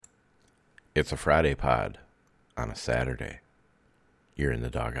It's a Friday pod on a Saturday. You're in the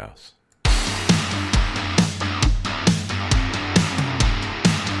Dawghouse.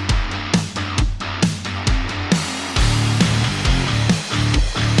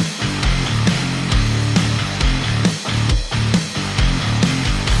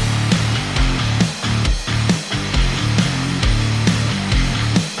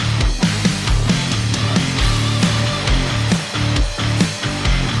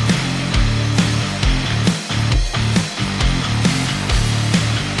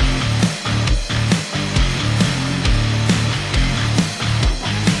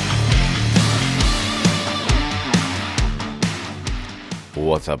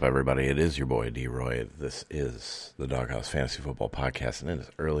 What's up, everybody? It is your boy, D-Roy. This is the Dawghouse Fantasy Football Podcast, and it is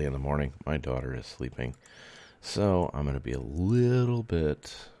early in the morning. My daughter is sleeping, so I'm going to be a little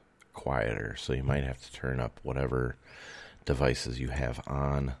bit quieter, so you might have to turn up whatever devices you have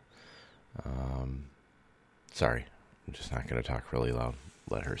on. Sorry, I'm just not going to talk really loud.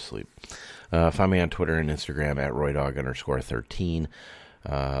 Let her sleep. Find me on Twitter and Instagram at RoyDog_13.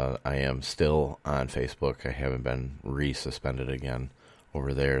 I am still on Facebook. I haven't been re-suspended again.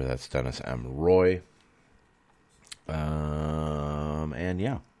 Over there, that's Dennis M. Roy. And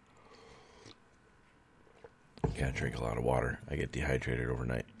yeah. Gotta drink a lot of water. I get dehydrated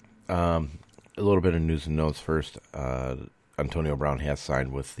overnight. A little bit of news and notes first. Antonio Brown has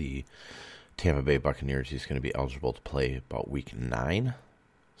signed with the Tampa Bay Buccaneers. He's going to be eligible to play about week 9.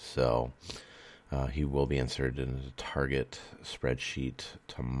 So he will be inserted in the target spreadsheet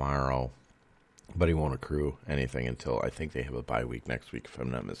tomorrow. But he won't accrue anything until I think they have a bye week next week, if I'm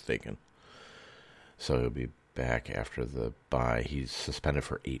not mistaken. So he'll be back after the bye. He's suspended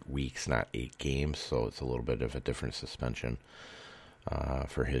for 8 weeks, not 8 games, so it's a little bit of a different suspension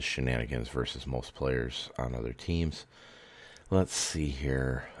for his shenanigans versus most players on other teams. Let's see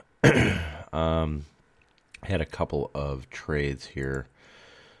here. Had a couple of trades here.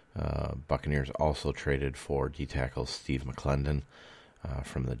 Buccaneers also traded for D-tackle Steve McClendon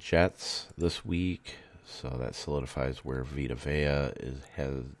from the Jets this week, so that solidifies where Vita Vea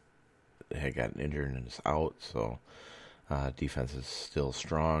had gotten injured and is out. So defense is still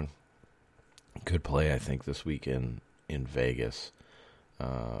strong. Could play, I think, this week in Vegas.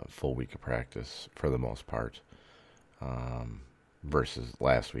 Full week of practice for the most part, versus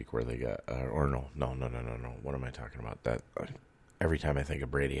last week where they got no. What am I talking about? That every time I think of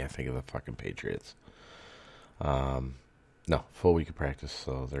Brady, I think of the fucking Patriots. No, full week of practice,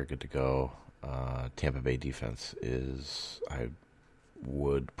 so they're good to go. Tampa Bay defense I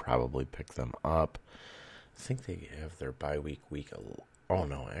would probably pick them up. I think they have their bye week. Oh,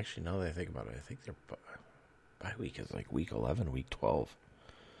 no, actually, now that I think about it, I think their bye week is like week 11, week 12.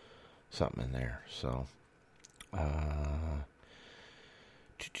 Something in there, so.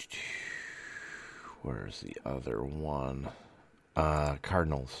 Where's the other one?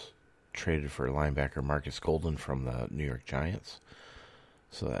 Cardinals traded for linebacker Marcus Golden from the New York Giants.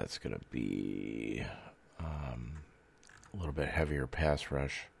 So that's going to be a little bit heavier pass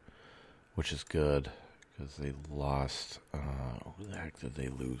rush, which is good because they lost. Who the heck did they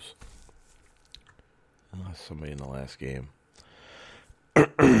lose? They lost somebody in the last game.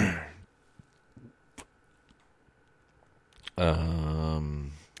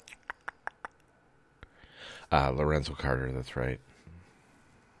 Lorenzo Carter, that's right.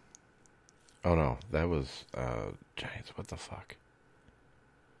 Oh, no, that was Giants. What the fuck?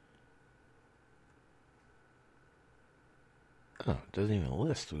 Oh, it doesn't even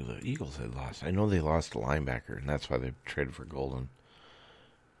list who the Eagles had lost. I know they lost a linebacker, and that's why they traded for Golden.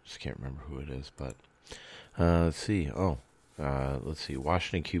 Just can't remember who it is, but let's see. Let's see.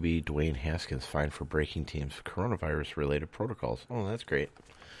 Washington QB Dwayne Haskins fined for breaking teams' coronavirus-related protocols. Oh, that's great.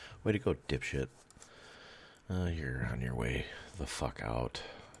 Way to go, dipshit. You're on your way the fuck out.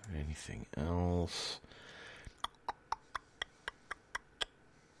 Anything else?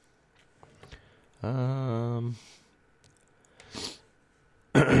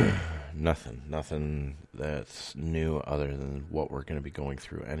 Nothing that's new other than what we're going to be going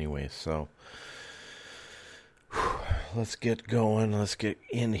through anyway. So let's get going. Let's get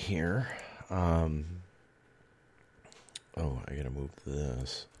in here. I gotta move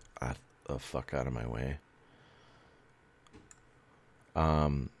this the fuck out of my way.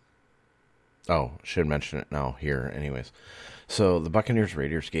 Should mention it now here anyways. So the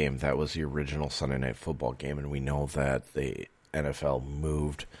Buccaneers-Raiders game, that was the original Sunday Night Football game, and we know that the NFL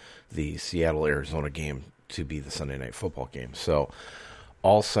moved the Seattle-Arizona game to be the Sunday Night Football game. So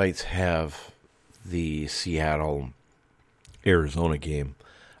all sites have the Seattle-Arizona game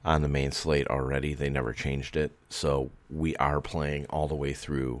on the main slate already. They never changed it. So we are playing all the way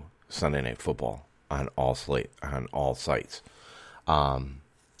through Sunday Night Football on all sites.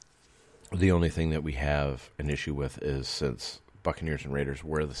 The only thing that we have an issue with is, since Buccaneers and Raiders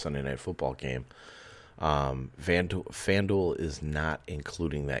were the Sunday Night Football game, FanDuel is not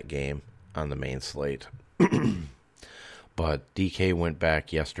including that game on the main slate. But DK went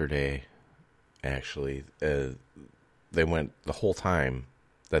back yesterday. Actually, they went the whole time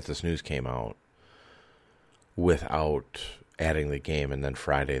that this news came out without adding the game, and then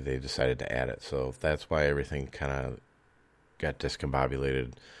Friday they decided to add it. So that's why everything kind of got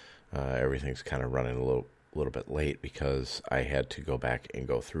discombobulated. Everything's kind of running a little bit late, because I had to go back and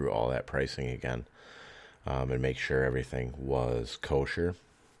go through all that pricing again, and make sure everything was kosher.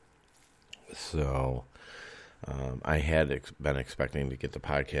 So I had been expecting to get the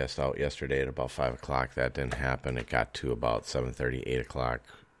podcast out yesterday at about 5 o'clock. That didn't happen. It got to about 7:30, 8 o'clock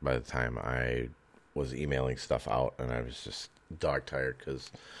by the time I was emailing stuff out, and I was just dog tired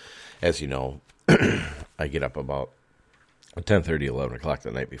because, as you know, I get up about 10:30, 11 o'clock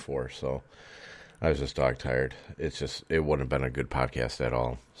the night before, so I was just dog tired. It wouldn't have been a good podcast at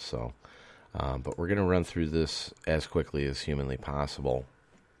all. So, but we're going to run through this as quickly as humanly possible,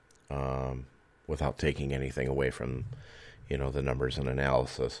 without taking anything away from, the numbers and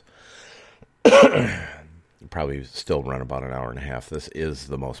analysis. Probably still run about an hour and a half. This is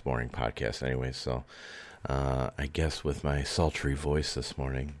the most boring podcast anyway, so I guess with my sultry voice this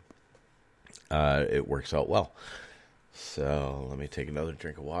morning, it works out well. So let me take another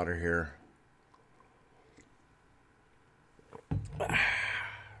drink of water here.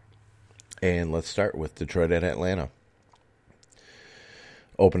 And let's start with Detroit at Atlanta.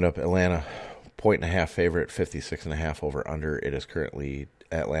 Opened up Atlanta 1.5 favorite, 56.5 over under. It is currently,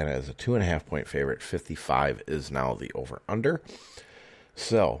 Atlanta is a 2.5 point favorite. 55 is now the over under.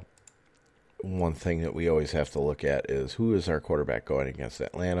 So one thing that we always have to look at is, who is our quarterback going against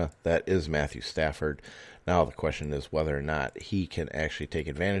Atlanta? That is Matthew Stafford. Now the question is whether or not he can actually take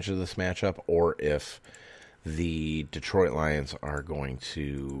advantage of this matchup, or if the Detroit Lions are going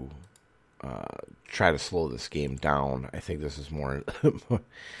to try to slow this game down. I think this is more...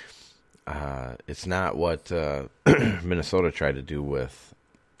 it's not what Minnesota tried to do with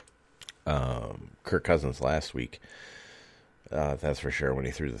Kirk Cousins last week. That's for sure, when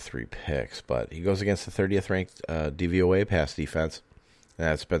he threw the 3 picks. But he goes against the 30th ranked DVOA pass defense. And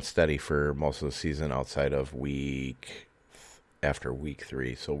that's been steady for most of the season outside of week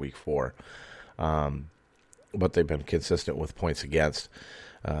 3, so week 4. But they've been consistent with points against.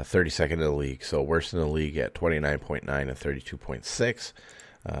 32nd in the league, so worst in the league at 29.9 and 32.6.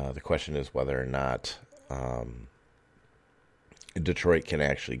 The question is whether or not Detroit can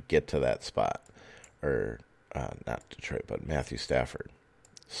actually get to that spot, or not Detroit, but Matthew Stafford.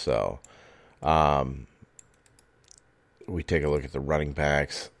 So we take a look at the running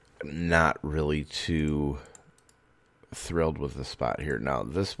backs. Not really too thrilled with the spot here. Now,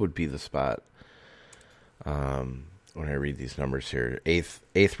 this would be the spot when I read these numbers here.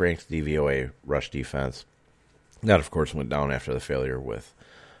 8th ranked DVOA rush defense. That, of course, went down after the failure with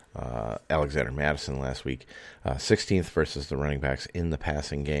Alexander Madison last week. 16th versus the running backs in the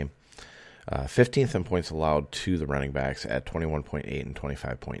passing game. 15th in points allowed to the running backs at 21.8 and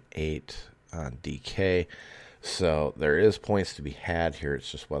 25.8 on DK. So there is points to be had here. It's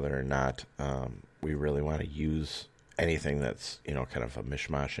just whether or not we really want to use anything that's, kind of a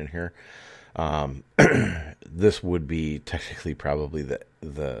mishmash in here. This would be technically probably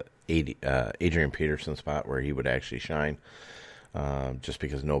the Adrian Peterson spot where he would actually shine, just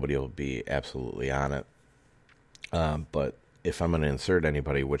because nobody will be absolutely on it. But if I'm going to insert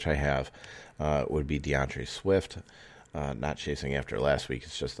anybody, which I have, it would be DeAndre Swift. Not chasing after last week.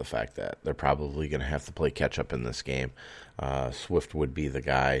 It's just the fact that they're probably going to have to play catch up in this game. Swift would be the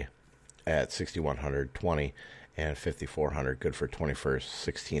guy at 6,100, 20, and 5,400, good for 21st,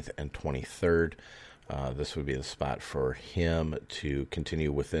 16th, and 23rd. This would be the spot for him to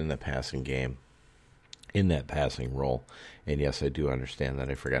continue within the passing game, in that passing role. And yes, I do understand that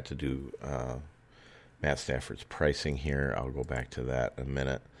I forgot to do Matt Stafford's pricing here. I'll go back to that in a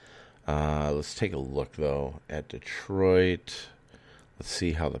minute. Let's take a look, though, at Detroit. Let's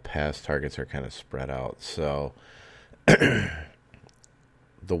see how the pass targets are kind of spread out. So the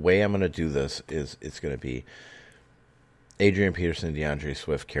way I'm going to do this is it's going to be Adrian Peterson, DeAndre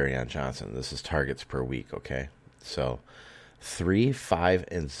Swift, Kerryon Johnson. This is targets per week, okay? So 3, 5,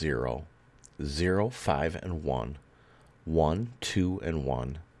 and 0, 0, 5, and 1, 1, 2, and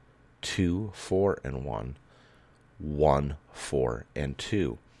 1, 2, 4, and 1, 1, 4, and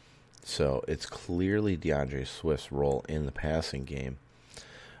 2. So it's clearly DeAndre Swift's role in the passing game.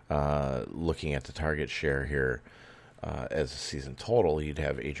 Looking at the target share here, as a season total, you'd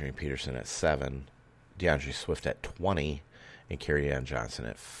have Adrian Peterson at 7, DeAndre Swift at 20, and Kerryon Johnson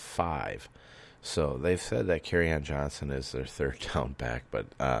at 5. So they've said that Kerryon Johnson is their third down back, but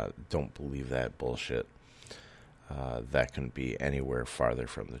don't believe that bullshit. That couldn't be anywhere farther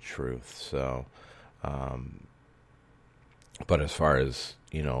from the truth. So, but as far as,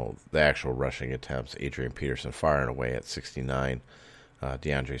 the actual rushing attempts, Adrian Peterson far and away at 69,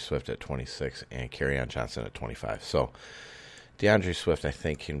 DeAndre Swift at 26, and Kerryon Johnson at 25. So DeAndre Swift, I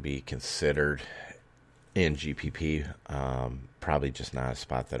think, can be considered in GPP. Probably just not a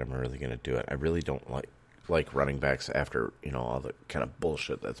spot that I'm really going to do it. I really don't like running backs after, all the kind of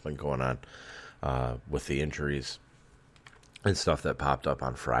bullshit that's been going on with the injuries and stuff that popped up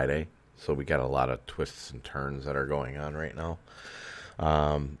on Friday. So we got a lot of twists and turns that are going on right now.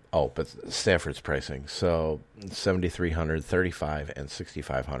 But Stafford's pricing. So 7,300, 35, and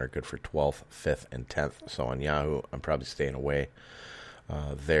 6,500, good for 12th, 5th, and 10th. So on Yahoo, I'm probably staying away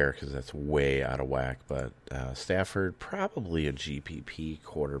there because that's way out of whack. But Stafford, probably a GPP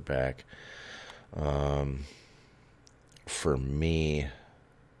quarterback. For me,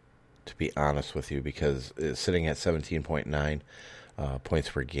 to be honest with you, because it's sitting at 17.9 points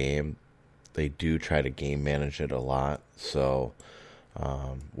per game. They do try to game manage it a lot. So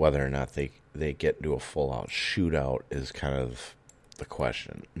whether or not they get into a full-out shootout is kind of the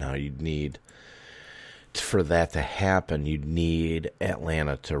question. Now, for that to happen, you'd need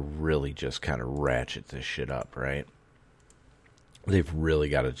Atlanta to really just kind of ratchet this shit up, right? They've really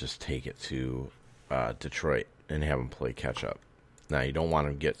got to just take it to Detroit and have them play catch-up. Now, you don't want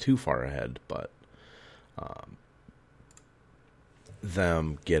to get too far ahead, but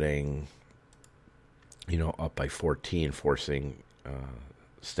them getting, up by 14, forcing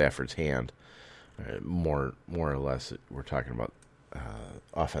Stafford's hand, more or less, we're talking about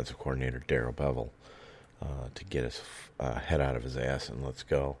offensive coordinator Darrell Bevel to get his head out of his ass and let's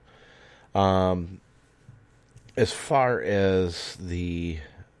go. As far as the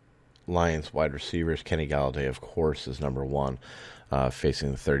Lions wide receivers, Kenny Galladay, of course, is number one,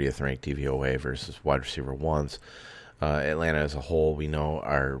 facing the 30th ranked DVOA versus wide receiver ones. Atlanta as a whole, we know,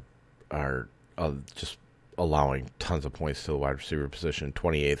 are just allowing tons of points to the wide receiver position,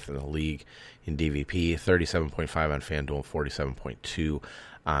 28th in the league in DVP, 37.5 on FanDuel, 47.2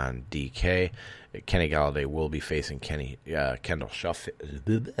 on DK. Kenny Galladay will be facing Kendall Sheffield.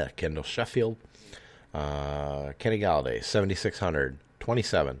 Kenny Galladay, 7,600,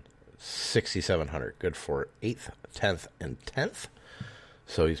 27, 6,700. Good for 8th, 10th, and 10th.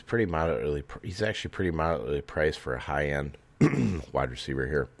 So he's actually pretty moderately priced for a high-end wide receiver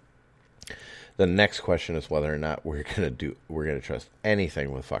here. The next question is whether or not we're gonna trust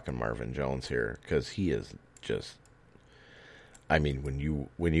anything with fucking Marvin Jones here, because he is just, I mean, when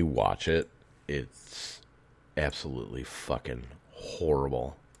you watch it, it's absolutely fucking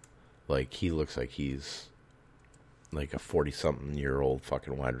horrible. Like, he looks like he's like a 40-something-year-old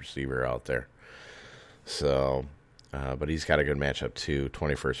fucking wide receiver out there. So, but he's got a good matchup too.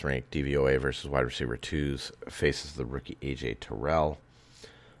 21st ranked DVOA versus wide receiver 2s, faces the rookie AJ Terrell.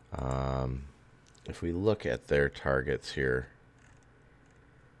 If we look at their targets here,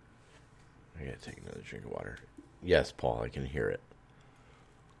 I gotta take another drink of water. Yes, Paul, I can hear it.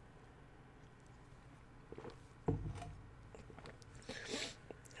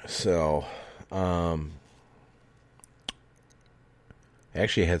 So,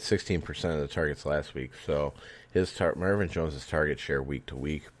 actually had 16% of the targets last week. So Marvin Jones' target share week to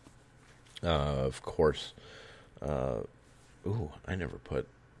week, of course. I never put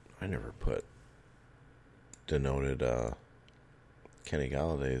denoted Kenny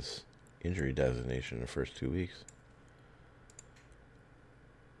Galladay's injury designation in the first 2 weeks.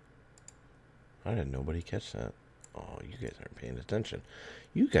 How did nobody catch that? Oh, you guys aren't paying attention.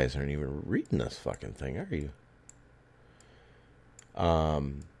 You guys aren't even reading this fucking thing, are you?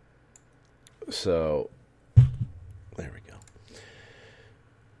 So there we go.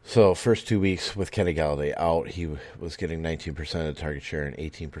 So first 2 weeks with Kenny Galladay out, he was getting 19% of the target share and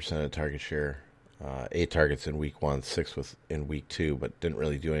 18% of the target share. 8 targets in week 1, 6 in week 2, but didn't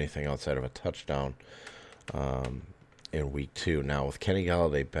really do anything outside of a touchdown in week 2. Now with Kenny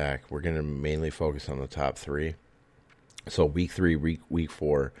Galladay back, we're going to mainly focus on the top 3. So week 3, week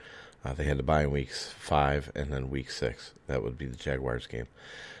 4, they had to buy in weeks 5 and then week 6. That would be the Jaguars game.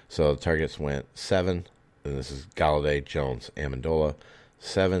 So the targets went 7, and this is Galladay, Jones, Amendola,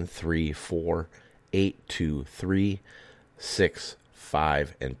 7, 3, 4, 8, 2, 3, 6,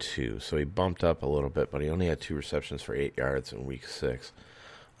 5, and 2. So he bumped up a little bit, but he only had 2 receptions for 8 yards in week 6.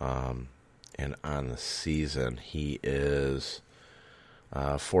 And on the season, he is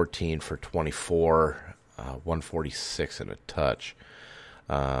 14 for 24, 146 and a touch.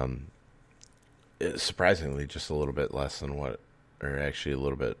 Surprisingly, just a little bit less than what, or actually a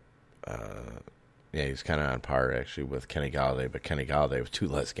little bit, he's kind of on par actually with Kenny Galladay, but Kenny Galladay with 2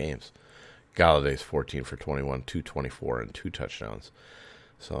 less games. Galladay's 14 for 21, 224, and 2 touchdowns.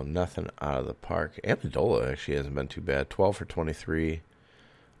 So nothing out of the park. Amendola actually hasn't been too bad. 12 for 23.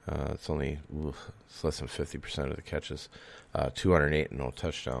 It's less than 50% of the catches. 208 and no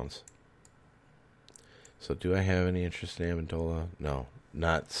touchdowns. So do I have any interest in Amendola? No,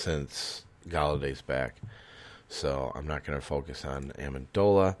 not since Galladay's back. So I'm not going to focus on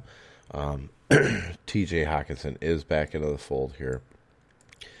Amendola. TJ Hawkinson is back into the fold here.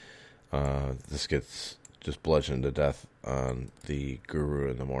 This gets just bludgeoned to death on the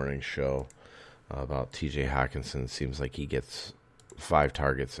Guru in the Morning show about TJ Hawkinson. Seems like he gets 5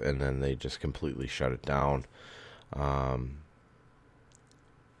 targets and then they just completely shut it down.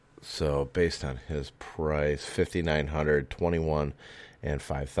 So based on his price, $5,900, 21 and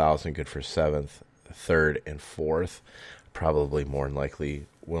 5,000, good for 7th, 3rd, and 4th. Probably more than likely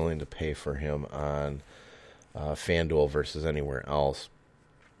willing to pay for him on FanDuel versus anywhere else.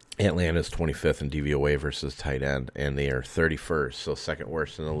 Atlanta's 25th in DVOA versus tight end, and they are 31st, so second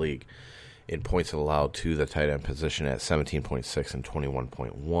worst in the league in points allowed to the tight end position at 17.6 and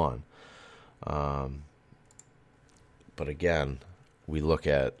 21.1. But again, we look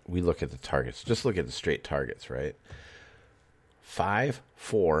at the targets. Just look at the straight targets, right? 5,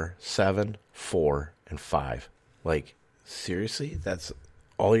 4, 7, 4, and 5. Like, seriously? That's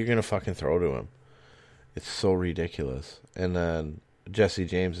all you're going to fucking throw to him. It's so ridiculous. And then Jesse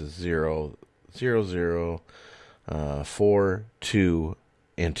James is 0, 0, 0, 4, 2,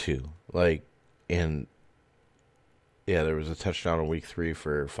 and 2. Like, and yeah, there was a touchdown in week 3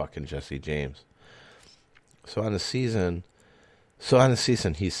 for fucking Jesse James. So on the season,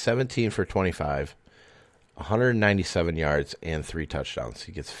 he's 17 for 25, 197 yards, and 3 touchdowns.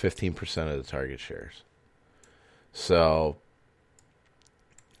 He gets 15% of the target shares. So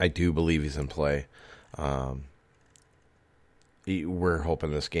I do believe he's in play. We're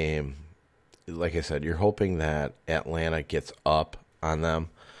hoping this game, like I said, you're hoping that Atlanta gets up on them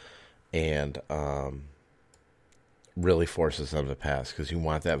and really forces them to pass, because you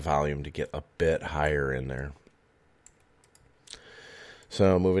want that volume to get a bit higher in there.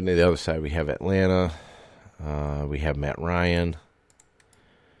 So moving to the other side, we have Atlanta. We have Matt Ryan.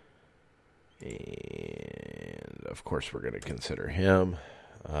 And, of course, we're going to consider him.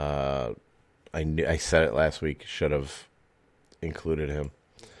 I said it last week, should have included him.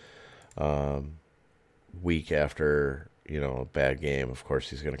 Week after, a bad game, of course,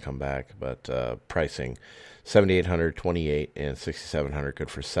 he's going to come back. But pricing, $7,800, $2,800, and $6,700, good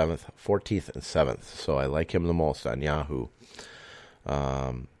for 7th, 14th, and 7th. So I like him the most on Yahoo.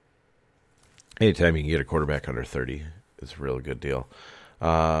 Anytime you can get a quarterback under 30, it's a really good deal.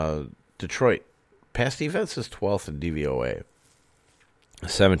 Detroit, pass defense is 12th in DVOA,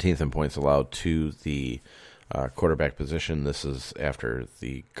 17th in points allowed to the quarterback position. This is after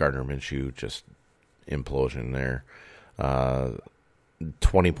the Gardner Minshew just implosion there.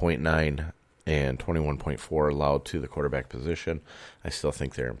 20.9 and 21.4 allowed to the quarterback position. I still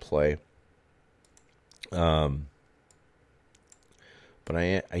think they're in play. But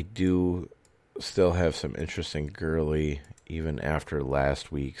I do still have some interest in Gurley, even after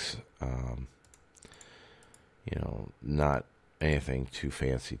last week's, not anything too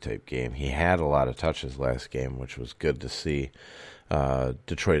fancy type game. He had a lot of touches last game, which was good to see.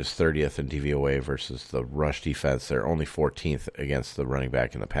 Detroit is 30th in DVOA versus the rush defense. They're only 14th against the running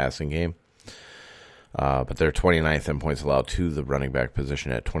back in the passing game. But they're 29th in points allowed to the running back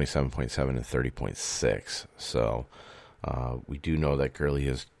position at 27.7 and 30.6. So we do know that Gurley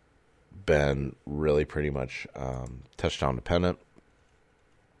has been really pretty much touchdown dependent.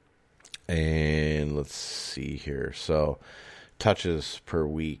 And let's see here. So touches per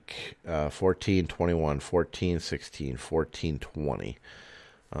week, 14, 21, 14, 16, 14, 20.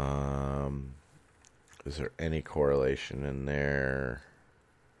 Is there any correlation in there?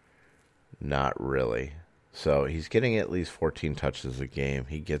 Not really. So he's getting at least 14 touches a game.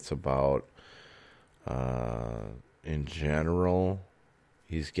 He gets about, in general,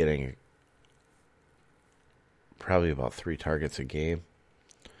 he's getting probably about 3 targets a game.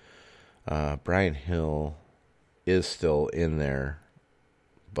 Brian Hill is still in there,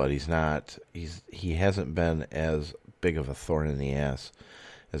 but he's not. He hasn't been as big of a thorn in the ass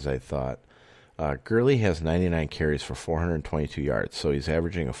as I thought. Gurley has 99 carries for 422 yards, so he's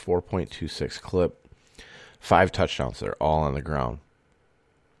averaging a 4.26 clip. 5 touchdowns. They're all on the ground.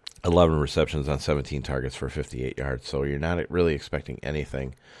 11 receptions on 17 targets for 58 yards. So you're not really expecting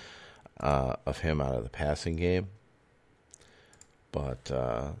anything of him out of the passing game. But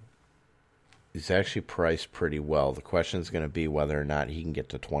he's actually priced pretty well. The question is going to be whether or not he can get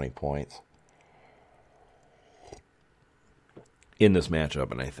to 20 points in this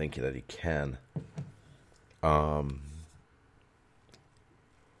matchup, and I think that he can.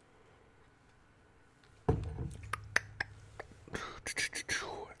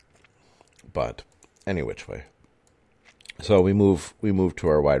 But any which way. So we move to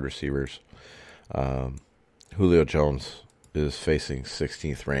our wide receivers. Julio Jones is facing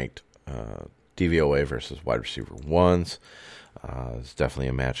 16th ranked DVOA versus wide receiver ones. It's definitely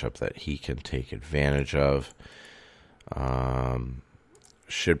a matchup that he can take advantage of.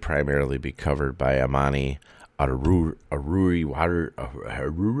 Should primarily be covered by Amani Amurararu.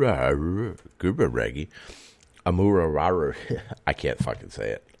 I can't fucking say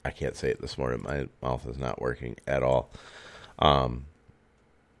it. I can't say it this morning. My mouth is not working at all.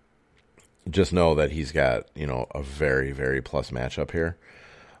 Just know that he's got, a very, very plus matchup here.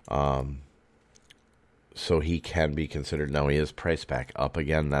 So he can be considered. Now, he is priced back up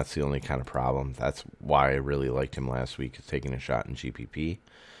again. That's the only kind of problem. That's why I really liked him last week, is taking a shot in GPP.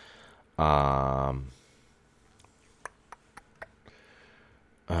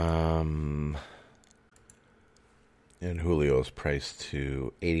 And Julio's priced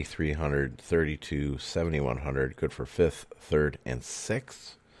to 8,300, 32, 7,100. Good for 5th, 3rd, and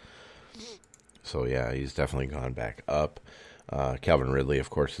 6th. So, yeah, he's definitely gone back up. Calvin Ridley, of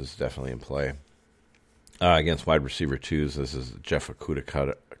course, is definitely in play. Against wide receiver twos, this is Jeff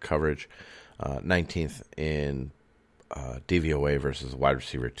Okudah coverage. 19th in DVOA versus wide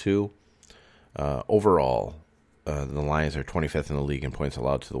receiver 2. Overall, the Lions are 25th in the league in points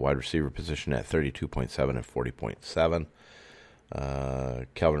allowed to the wide receiver position at 32.7 and 40.7.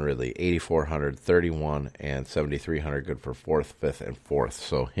 Calvin Ridley, 8,400, 31, and 7,300. Good for 4th, 5th, and 4th.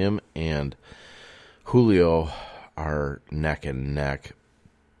 So him and Julio are neck and neck.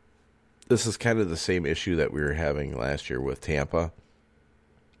 This is kind of the same issue that we were having last year with Tampa,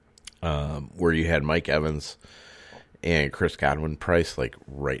 where you had Mike Evans and Chris Godwin priced like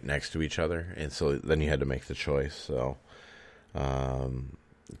right next to each other, and so then you had to make the choice. So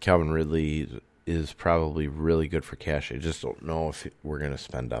Calvin Ridley is probably really good for cash. I just don't know if we're going to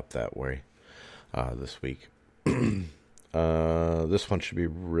spend up that way this week. This one should be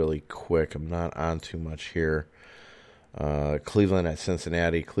really quick. I'm not on too much here. Cleveland at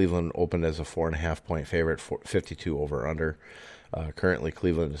Cincinnati. Cleveland opened as a 4.5 point favorite, 52 over under. Currently,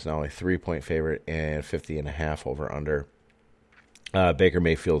 Cleveland is now a 3-point favorite and 50.5 over under. Baker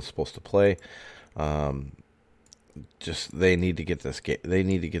Mayfield is supposed to play. Just they need to get this game. They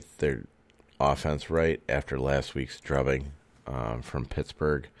need to get their offense right after last week's drubbing from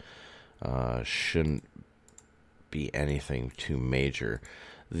Pittsburgh. Shouldn't be anything too major.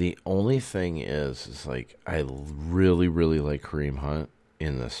 The only thing is like I really, really like Kareem Hunt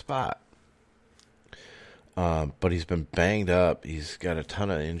in the spot. But he's been banged up. He's got a ton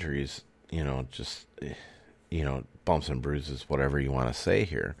of injuries, bumps and bruises, whatever you want to say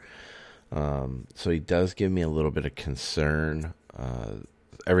here. So he does give me a little bit of concern.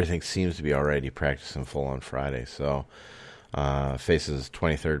 Everything seems to be all right. He practiced in full on Friday. So faces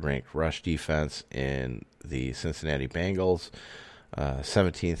 23rd ranked rush defense in the Cincinnati Bengals.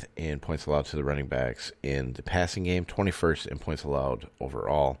 17th in points allowed to the running backs in the passing game. 21st in points allowed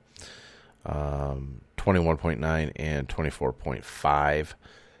overall. 21.9 and 24.5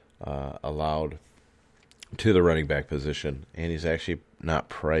 allowed to the running back position. And he's actually not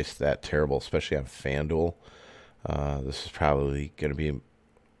priced that terrible, especially on FanDuel. This is probably going to be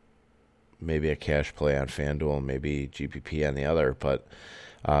maybe a cash play on FanDuel and maybe GPP on the other. But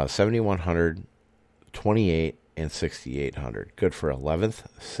 7,100, 28, and 6,800. Good for 11th,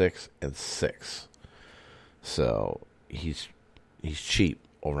 6th, and 6th. So he's cheap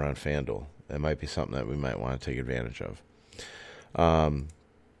over on FanDuel. That might be something that we might want to take advantage of.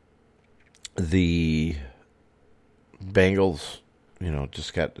 The Bengals,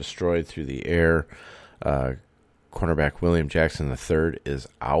 just got destroyed through the air. Cornerback William Jackson III is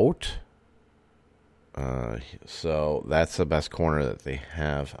out. So that's the best corner that they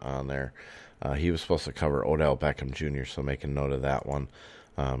have on there. He was supposed to cover Odell Beckham Jr., so make a note of that one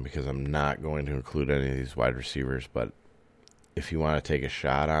because I'm not going to include any of these wide receivers. But if you want to take a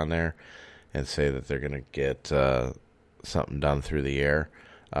shot on there and say that they're going to get something done through the air,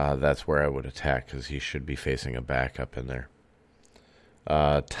 that's where I would attack because he should be facing a backup in there.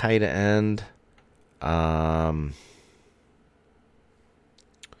 Tight end. The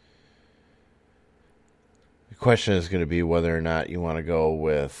question is going to be whether or not you want to go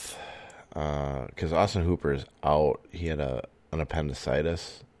with... because Austin Hooper is out. He had an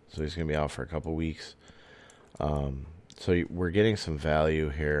appendicitis, so he's going to be out for a couple weeks. So we're getting some value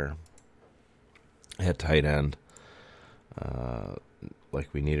here at tight end. Like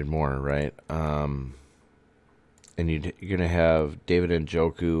we needed more, right? And you're going to have David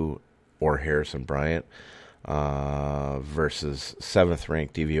Njoku or Harrison Bryant versus 7th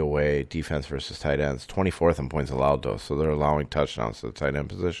ranked DVOA defense versus tight ends, 24th in points allowed though, so they're allowing touchdowns to the tight end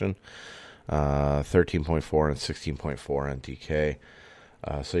position, 13.4 and 16.4 on DK.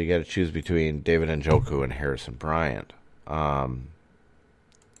 So you got to choose between David Njoku and Harrison Bryant. Now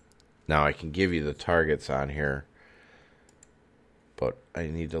I can give you the targets on here, but I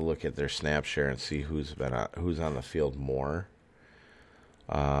need to look at their snap share and see who's on the field more.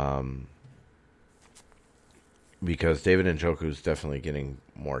 Because David Njoku is definitely getting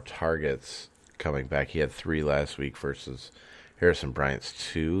more targets coming back. He had 3 last week versus Harrison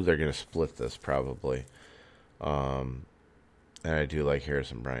Bryant's 2. They're going to split this probably. And I do like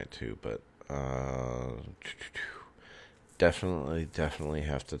Harrison Bryant too, but definitely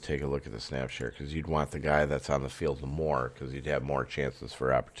have to take a look at the snap share because you'd want the guy that's on the field more because you'd have more chances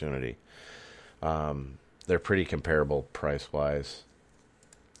for opportunity. They're pretty comparable price-wise.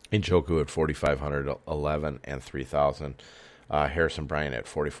 Njoku at $4,500, 11 and 3,000. Harrison Bryant at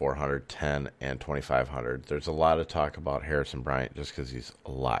 $4,400, 10 and 2,500. There's a lot of talk about Harrison Bryant just because he's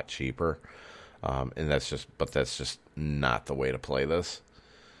a lot cheaper, and that's just not the way to play this.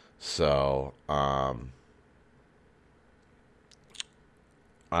 So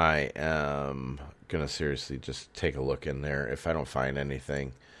I am gonna seriously just take a look in there. If I don't find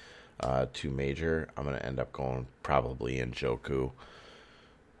anything too major, I'm gonna end up going probably Njoku.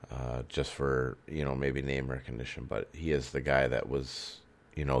 Just for, maybe name recognition, but he is the guy that was,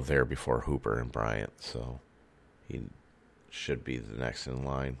 there before Hooper and Bryant, so he should be the next in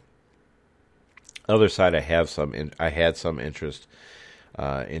line. Other side, I had some interest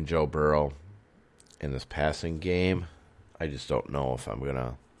in Joe Burrow in this passing game. I just don't know if I'm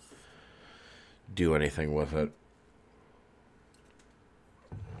gonna do anything with it.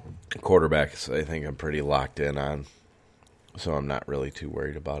 Quarterbacks, I think I'm pretty locked in on. So I'm not really too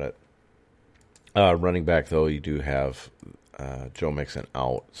worried about it. Running back, though, you do have Joe Mixon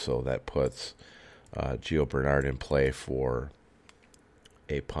out, so that puts Gio Bernard in play for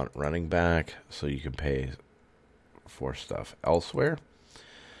a punt running back, so you can pay for stuff elsewhere.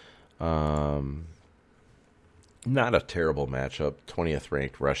 Not a terrible matchup. 20th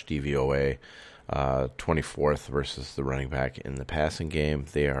ranked rush DVOA, 24th versus the running back in the passing game.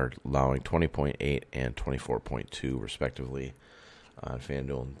 They are allowing 20.8 and 24.2 respectively on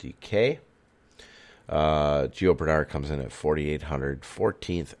FanDuel and DK. Gio Bernard comes in at 4,800,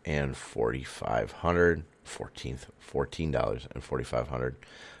 14th and 4,500. 14th, $14 and 4,500.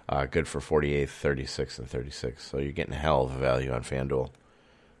 Good for 48th, 36, and 36. So you're getting a hell of a value on FanDuel.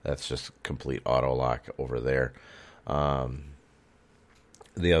 That's just complete auto lock over there.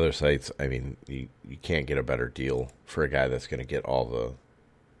 The other sites, I mean, you can't get a better deal for a guy that's going to get all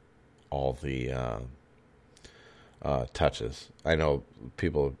the touches. I know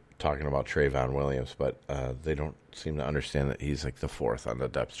people talking about Trayvon Williams, but they don't seem to understand that he's like the 4th on the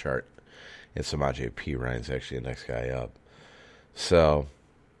depth chart. And Samaje Perine actually the next guy up. So,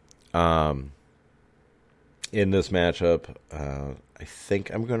 in this matchup, I think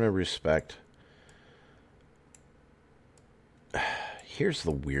I'm going to respect. Here's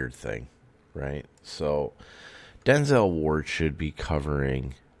the weird thing, right? So, Denzel Ward should be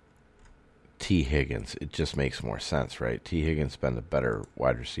covering T. Higgins. It just makes more sense, right? T. Higgins been the better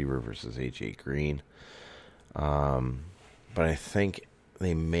wide receiver versus A.J. Green. But I think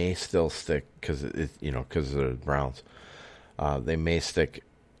they may still stick, because of the Browns, they may stick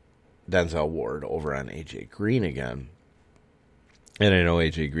Denzel Ward over on A.J. Green again. And I know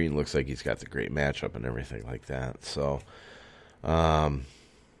A.J. Green looks like he's got the great matchup and everything like that. So, I'm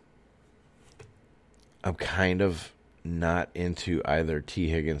kind of not into either T.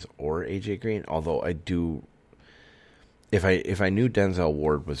 Higgins or A.J. Green, although I do. If I knew Denzel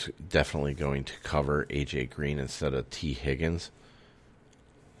Ward was definitely going to cover A.J. Green instead of T. Higgins,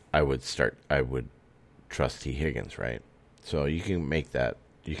 I would trust T. Higgins, right? So you can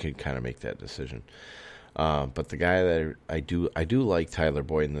kind of make that decision. But the guy that I do like Tyler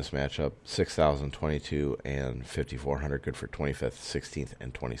Boyd in this matchup, 6,022 and 5,400, good for 25th, 16th,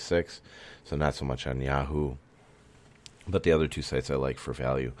 and 26th. So not so much on Yahoo. But the other two sites I like for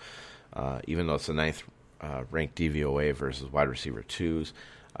value. Even though it's the 9th ranked DVOA versus wide receiver 2s,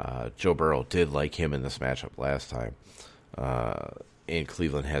 Joe Burrow did like him in this matchup last time. And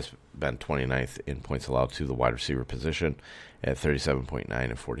Cleveland has been 29th in points allowed to the wide receiver position at 37.9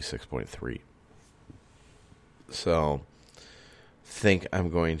 and 46.3. So, think I'm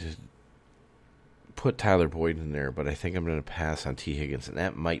going to put Tyler Boyd in there, but I think I'm going to pass on T. Higgins, and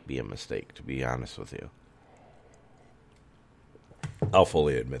that might be a mistake, to be honest with you. I'll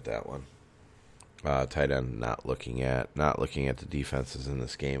fully admit that one. Tight end not looking at the defenses in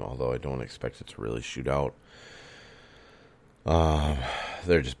this game, although I don't expect it to really shoot out.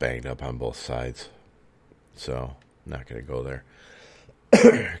 They're just banged up on both sides, so not going to go there.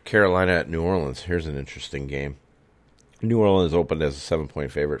 Carolina at New Orleans. Here's an interesting game. New Orleans opened as a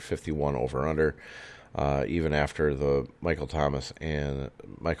 7-point favorite, 51 over under. Even after the Michael Thomas and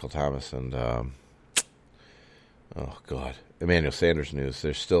Emmanuel Sanders news,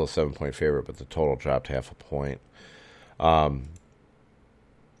 they're still a 7-point favorite, but the total dropped half a point. Man,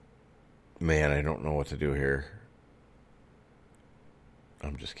 I don't know what to do here.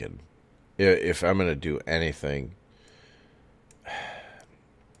 I'm just kidding. If I'm going to do anything,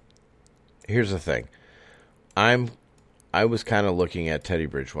 here's the thing. I was kind of looking at Teddy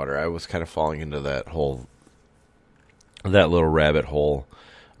Bridgewater. I was kind of falling into that little rabbit hole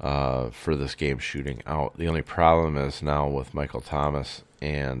for this game shooting out. The only problem is now with Michael Thomas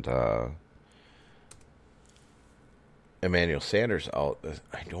and Emmanuel Sanders out,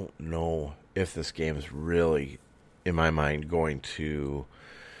 I don't know if this game is really, in my mind, going to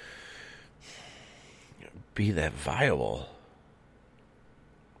be that viable.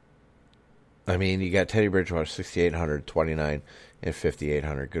 I mean, you got Teddy Bridgewater, 6,800, 29, and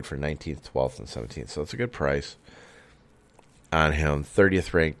 5,800. Good for 19th, 12th, and 17th. So it's a good price on him.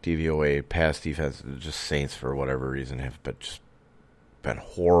 30th ranked DVOA, pass defense. Just Saints, for whatever reason, have been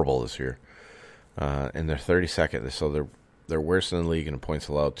horrible this year. And they're 32nd, so they're worse in the league in points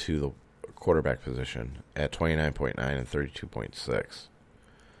allowed to the quarterback position at 29.9 and 32.6.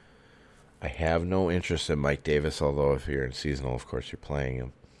 I have no interest in Mike Davis, although if you're in seasonal, of course, you're playing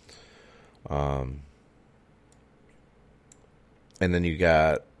him. And then you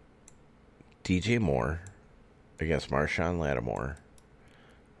got DJ Moore against Marshawn Lattimore,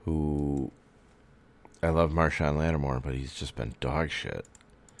 who I love Marshawn Lattimore, but he's just been dog shit.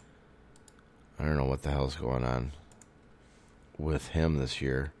 I don't know what the hell's going on with him this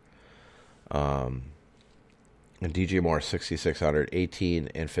year. And DJ Moore, 6,600, 18,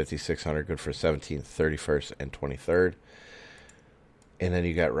 and 5,600, good for 17th, 31st, and 23rd. And then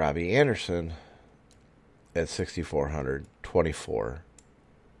you got Robbie Anderson at 6,400, 24,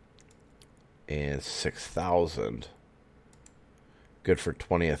 and 6,000. Good for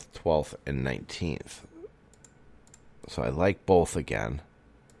 20th, 12th, and 19th. So I like both again.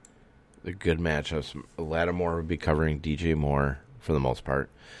 They're good matchups. Lattimore would be covering DJ Moore for the most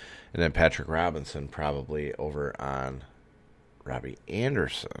part. And then Patrick Robinson probably over on Robbie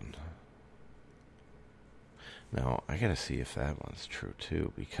Anderson. Now, I got to see if that one's true,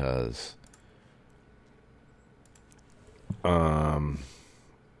 too, because New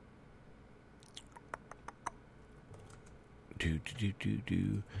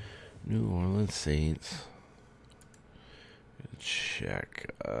Orleans Saints.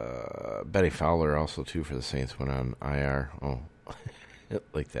 Check. Benny Fowler also, too, for the Saints went on IR. Oh,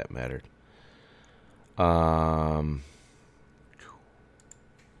 like that mattered.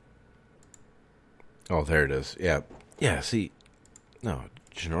 Oh, there it is. Yeah. Yeah, see. No,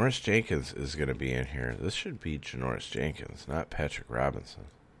 Janoris Jenkins is going to be in here. This should be Janoris Jenkins, not Patrick Robinson.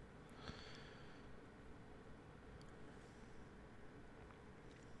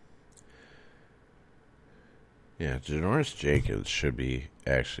 Yeah, Janoris Jenkins should be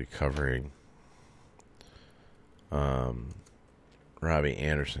actually covering Robbie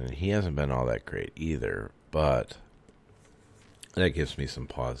Anderson. He hasn't been all that great either, but that gives me some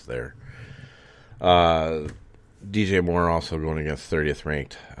pause there. DJ Moore also going against 30th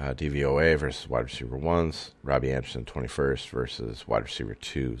ranked DVOA versus wide receiver 1s. Robbie Anderson 21st versus wide receiver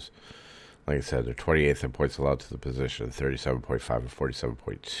 2s. Like I said, they're 28th in points allowed to the position, 37.5 and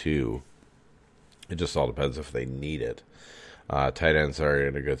 47.2. It just all depends if they need it. Tight ends are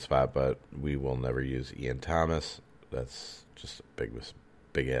in a good spot, but we will never use Ian Thomas. That's just a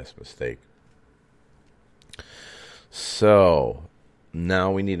big-ass mistake. So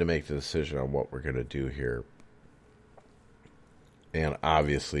now we need to make the decision on what we're going to do here. And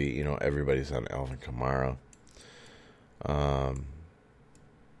obviously, everybody's on Alvin Kamara.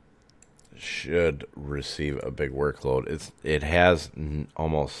 Should receive a big workload. It has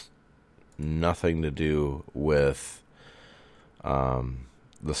almost nothing to do with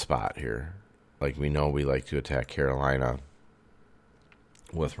the spot here. Like we know we like to attack Carolina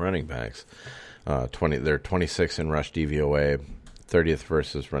with running backs. They're 26 in rush DVOA, 30th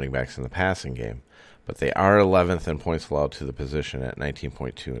versus running backs in the passing game. But they are 11th in points allowed to the position at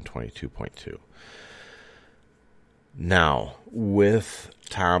 19.2 and 22.2. Now, with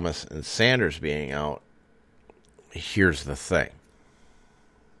Thomas and Sanders being out, here's the thing.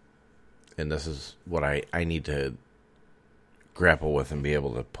 And this is what I need to grapple with and be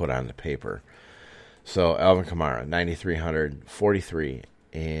able to put on the paper. So, Alvin Kamara, 9,300, 43,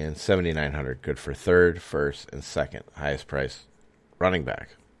 and 7,900. Good for third, first, and second. Highest price running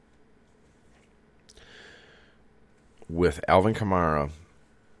back. With Alvin Kamara,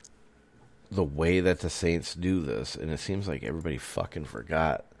 the way that the Saints do this, and it seems like everybody fucking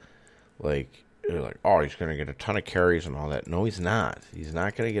forgot. Like, they're like, oh, he's going to get a ton of carries and all that. No, he's not. He's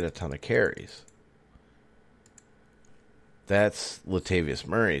not going to get a ton of carries. That's Latavius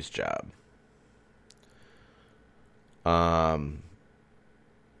Murray's job.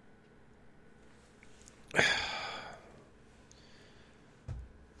 It's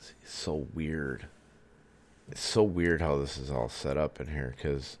so weird. It's so weird how this is all set up in here.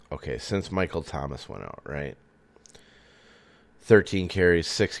 Because, okay, since Michael Thomas went out, right? 13 carries,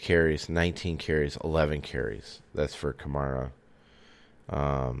 6 carries, 19 carries, 11 carries. That's for Kamara.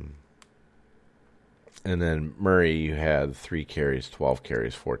 And then Murray, you had 3 carries, 12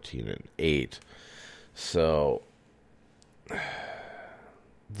 carries, 14, and 8. So,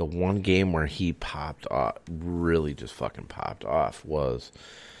 the one game where he popped off, really just fucking popped off, was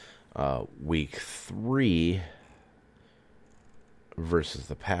week 3 versus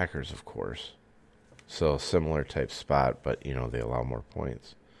the Packers, of course. So, similar type spot, but, you know, they allow more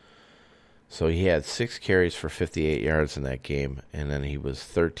points. So, he had 6 carries for 58 yards in that game, and then he was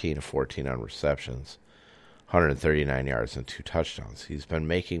 13 of 14 on receptions, 139 yards, and 2 touchdowns. He's been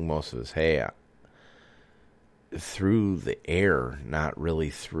making most of his hay through the air, not really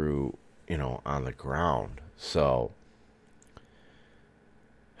through, you know, on the ground. So,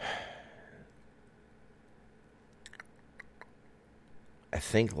 I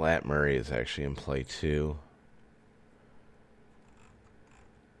think Lat Murray is actually in play too.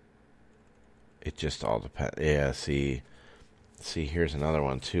 It just all depends. Yeah, see, here's another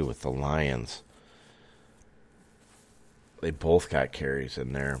one too with the Lions. They both got carries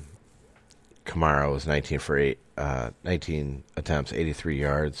in there. Kamara was 19 for 8, 19 attempts, 83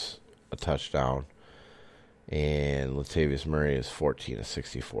 yards, a touchdown. And Latavius Murray is 14 of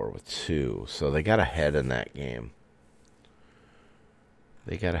 64 with 2. So they got ahead in that game.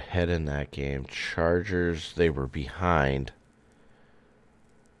 Chargers, they were behind.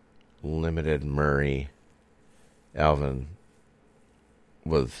 Limited Murray. Alvin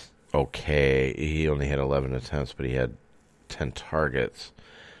was okay. He only had 11 attempts, but he had 10 targets.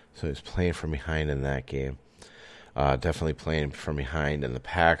 So he's playing from behind in that game. Definitely playing from behind in the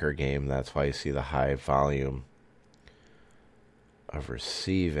Packer game. That's why you see the high volume of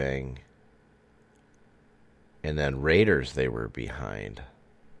receiving. And then Raiders, they were behind.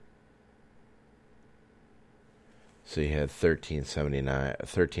 So he had 13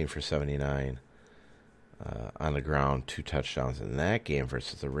 for 79 on the ground, 2 touchdowns in that game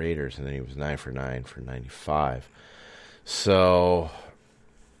versus the Raiders, and then he was 9 for 9 for 95. So,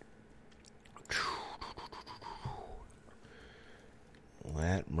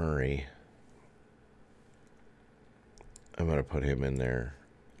 Lat Murray, I'm going to put him in there.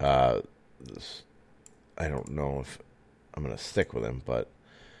 I don't know if I'm going to stick with him, but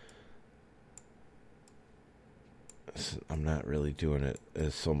I'm not really doing it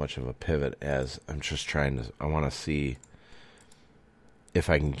as so much of a pivot as I'm just I want to see if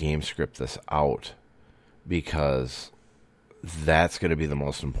I can game script this out, because that's going to be the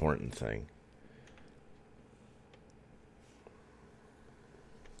most important thing.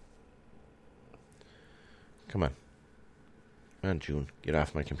 Come on, June, get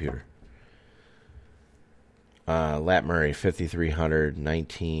off my computer. Lat Murray, 5,300,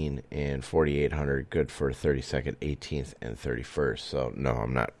 19, and 4,800. Good for 32nd, 18th, and 31st. So, no,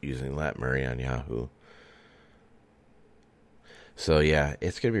 I'm not using Lat Murray on Yahoo. So, yeah,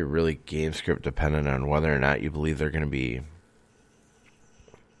 it's going to be really game script dependent on whether or not you believe they're going to be,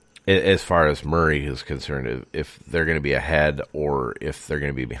 as far as Murray is concerned, if they're going to be ahead or if they're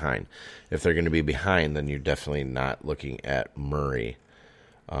going to be behind. If they're going to be behind, then you're definitely not looking at Murray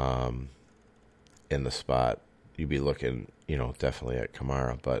in the spot. You'd be looking, definitely at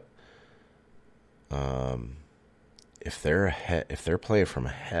Kamara. But if they're ahead, if they're playing from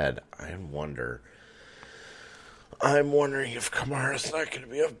ahead, I'm wondering if Kamara's not going to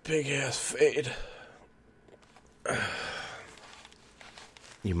be a big ass fade.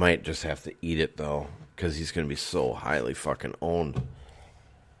 You might just have to eat it though, because he's going to be so highly fucking owned.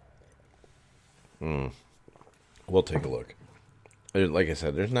 We'll take a look. Like I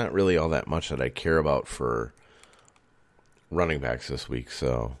said, there's not really all that much that I care about for running backs this week,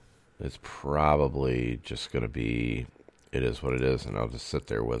 so, it's probably just going to be, it is what it is, and I'll just sit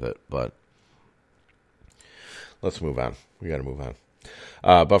there with it. But let's move on. We got to move on.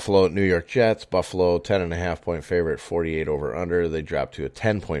 Buffalo, New York Jets. Buffalo, 10.5 point favorite, 48 over under. They dropped to a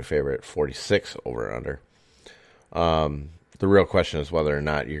 10-point favorite, 46 over under. The real question is whether or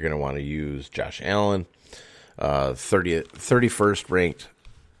not you're going to want to use Josh Allen, 31st ranked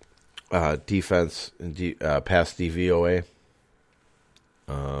defense and pass DVOA.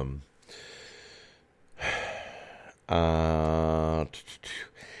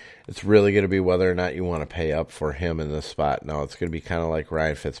 It's really going to be whether or not you want to pay up for him in this spot. Now, it's going to be kind of like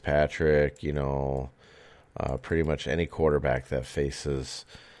Ryan Fitzpatrick, pretty much any quarterback that faces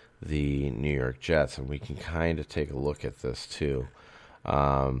the New York Jets. And we can kind of take a look at this, too.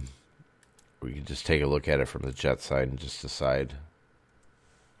 We can just take a look at it from the Jets side and just decide,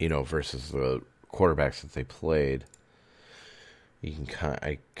 versus the quarterbacks that they played.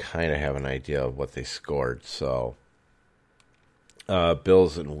 I kind of have an idea of what they scored, so...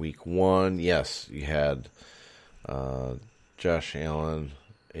 Bills in week 1, yes, you had Josh Allen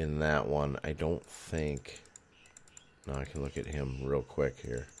in that one. I don't think... No, I can look at him real quick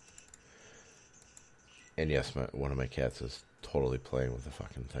here. And yes, one of my cats is totally playing with the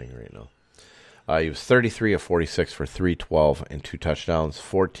fucking thing right now. He was 33 of 46 for 312 and 2 touchdowns,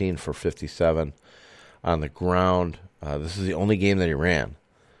 14 for 57 on the ground. This is the only game that he ran,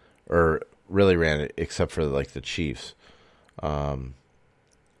 or really ran, except for like the Chiefs.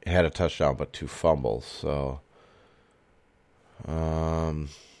 Had a touchdown but 2 fumbles, so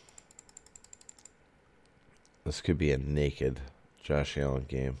this could be a naked Josh Allen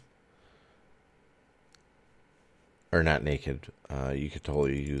game. Or not naked. You could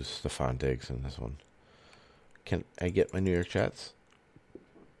totally use Stephon Diggs in this one. Can I get my New York Jets?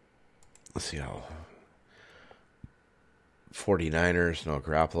 Let's see how. 49ers, no,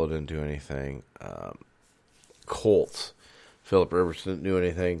 Garoppolo didn't do anything. Colts. Phillip Rivers didn't do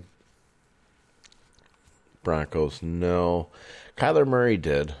anything. Broncos, no. Kyler Murray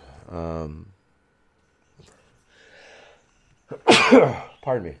did.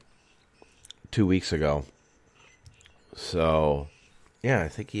 Pardon me. 2 weeks ago. So, yeah, I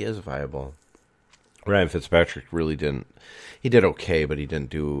think he is viable. Ryan Fitzpatrick really didn't. He did okay, but he didn't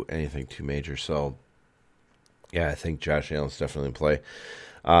do anything too major. So, yeah, I think Josh Allen's definitely in play.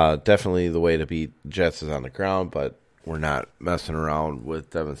 Definitely the way to beat Jets is on the ground, but we're not messing around with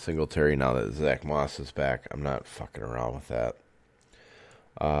Devin Singletary now that Zach Moss is back. I'm not fucking around with that.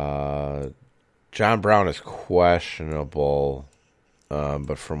 John Brown is questionable,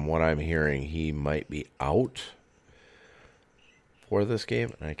 but from what I'm hearing, he might be out for this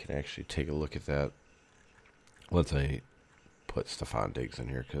game. And I can actually take a look at that. Let's put Stephon Diggs in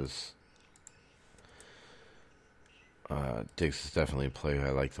here because Diggs is definitely a play.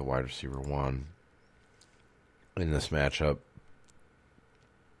 I like the wide receiver 1 in this matchup.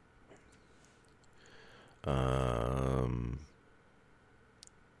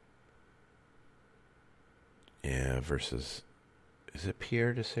 Versus, is it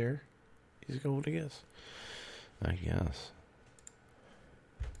Pierre Desir? He's going to guess. I guess.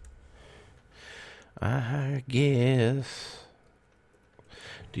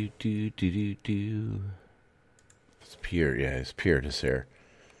 It's Pierre, yeah, it's Pierre Desir.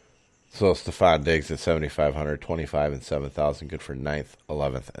 So Stephon Diggs at 7,500, 25 and 7,000, good for 9th,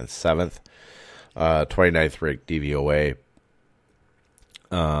 11th, and 7th. 29th ranked DVOA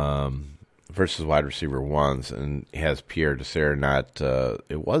versus wide receiver 1s, and he has Pierre Desir, not,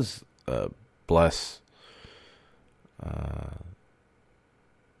 it was Bless,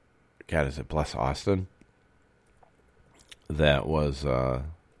 God, is it Bless Austin? That was the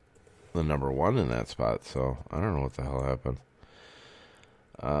number 1 in that spot, so I don't know what the hell happened.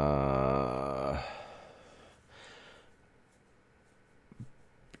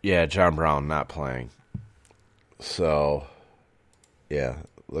 Yeah, John Brown not playing. So, yeah,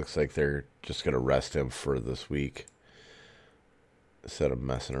 looks like they're just going to rest him for this week instead of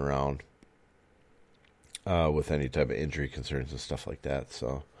messing around with any type of injury concerns and stuff like that.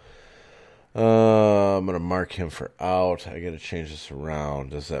 So, I'm going to mark him for out. I got to change this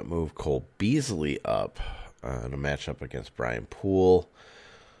around. Does that move Cole Beasley up in a matchup against Brian Poole?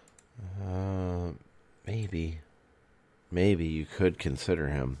 Maybe you could consider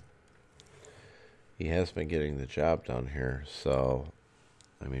him. He has been getting the job done here, so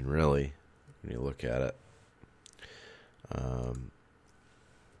I mean, really, when you look at it,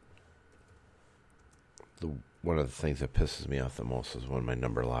 one of the things that pisses me off the most is when my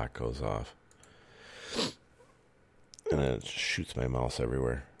number lock goes off, and it shoots my mouse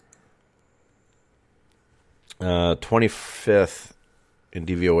everywhere. 25th In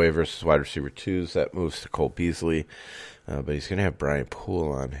DVOA versus wide receiver 2s, that moves to Cole Beasley. But he's going to have Brian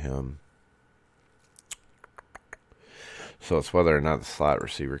Poole on him. So it's whether or not the slot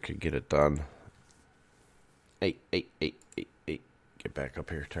receiver could get it done. Hey. Get back up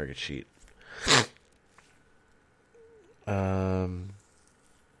here, target sheet. It's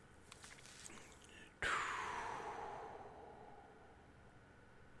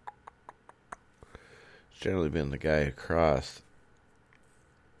generally been the guy across.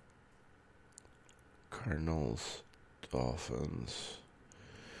 Cardinals, Dolphins.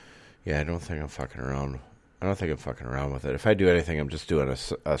 Yeah, I don't think I'm fucking around. With it. If I do anything, I'm just doing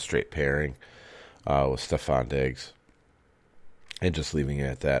a straight pairing with Stephon Diggs and just leaving it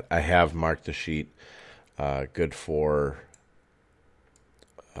at that. I have marked the sheet good for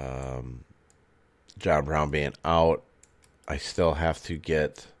John Brown being out. I still have to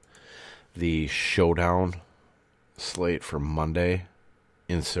get the showdown slate for Monday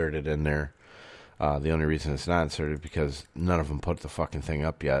inserted in there. The only reason it's not inserted is because none of them put the fucking thing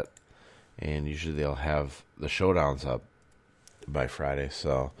up yet. And usually they'll have the showdowns up by Friday.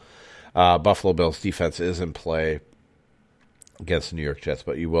 So Buffalo Bills defense is in play against the New York Jets,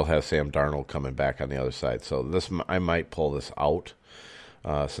 but you will have Sam Darnold coming back on the other side. So I might pull this out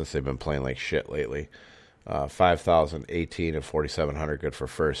since they've been playing like shit lately. 5,000, 18, and 4,700 good for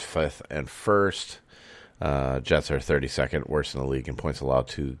first, fifth, and first. Jets are 32nd, worst in the league in points allowed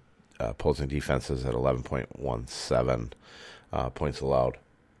to opposing defenses at 11.17 points allowed.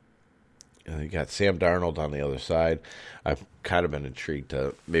 And you got Sam Darnold on the other side. I've kind of been intrigued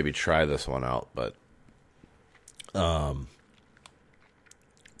to maybe try this one out, but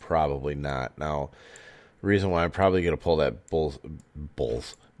probably not. Now, the reason why I'm probably going to pull that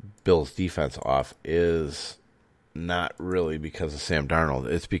Bills defense off is not really because of Sam Darnold.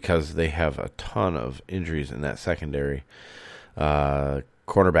 It's because they have a ton of injuries in that secondary. Cornerbacks,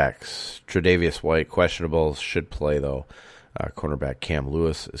 Tre'Davious White, questionable, should play though. Cornerback Cam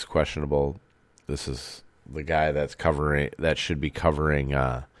Lewis is questionable. This is the guy that should be covering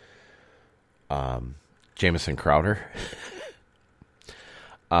Jamison Crowder,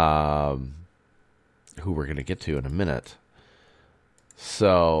 who we're going to get to in a minute.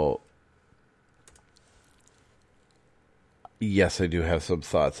 So, yes, I do have some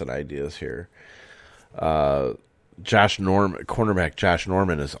thoughts and ideas here. Cornerback Josh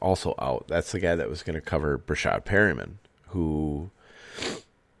Norman is also out. That's the guy that was going to cover Brashad Perryman, who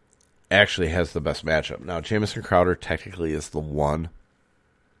actually has the best matchup. Now, Jamison Crowder technically is the one,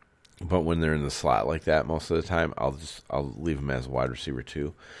 but when they're in the slot like that most of the time, I'll leave him as wide receiver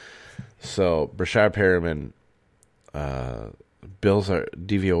 2. So, Brashad Perryman, Bills are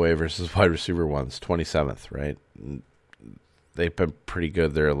DVOA versus wide receiver 1's 27th, right? They've been pretty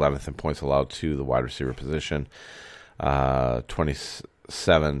good. They're 11th in points allowed to the wide receiver position,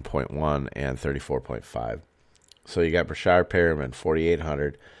 27.1 and 34.5. So you got Brashad Perriman,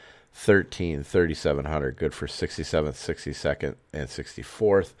 4,800, 13, 3,700, good for 67th, 62nd, and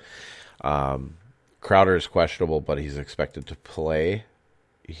 64th. Crowder is questionable, but he's expected to play.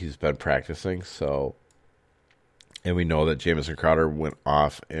 He's been practicing, and we know that Jamison Crowder went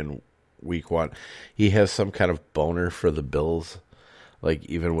off in week 1. He has some kind of boner for the Bills, like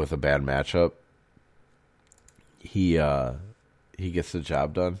even with a bad matchup. He gets the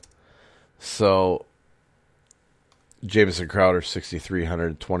job done. So Jamison Crowder,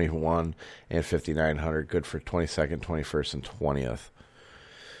 6,300, 21, and 5,900. Good for 22nd, 21st, and 20th.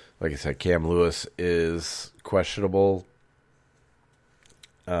 Like I said, Cam Lewis is questionable.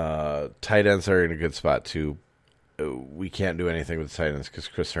 Tight ends are in a good spot, too. We can't do anything with the tight ends because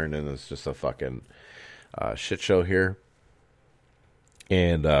Chris Herndon is just a fucking shit show here.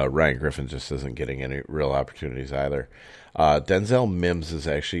 And Ryan Griffin just isn't getting any real opportunities either. Denzel Mims is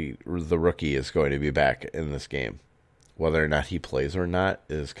actually, the rookie, is going to be back in this game. Whether or not he plays or not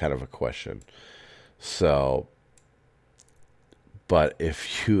is kind of a question. So, but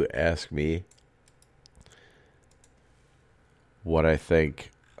if you ask me what I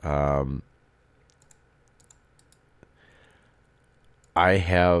think, I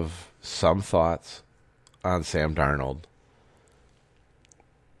have some thoughts on Sam Darnold.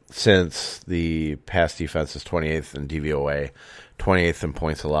 Since the pass defense is 28th in DVOA, 28th in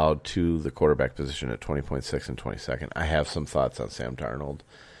points allowed to the quarterback position at 20.6 and 22nd, I have some thoughts on Sam Darnold.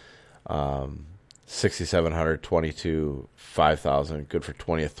 6,700, 22, 5,000, good for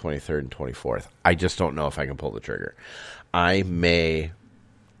 20th, 23rd, and 24th. I just don't know if I can pull the trigger. I may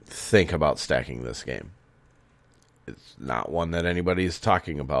think about stacking this game. It's not one that anybody's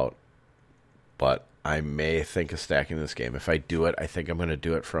talking about, but I may think of stacking this game. If I do it, I think I'm going to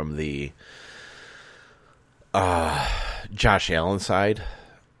do it from the Josh Allen side,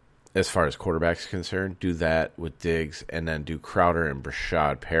 as far as quarterbacks concerned, do that with Diggs, and then do Crowder and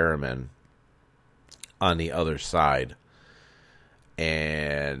Brashad Perriman on the other side,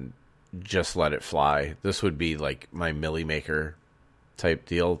 and just let it fly. This would be like my Millie Maker type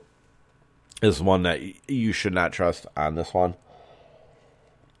deal. Is one that you should not trust on this one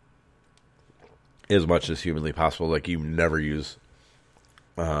as much as humanly possible. Like, you never use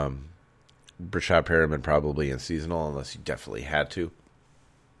Brashad Perriman probably in seasonal unless you definitely had to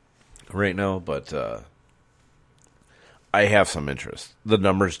right now. But I have some interest. The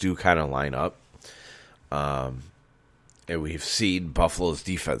numbers do kind of line up. And we've seen Buffalo's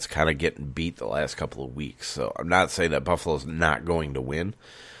defense kind of getting beat the last couple of weeks. So I'm not saying that Buffalo's not going to win.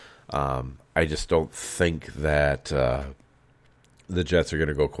 I just don't think that the Jets are going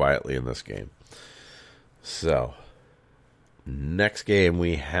to go quietly in this game. So, next game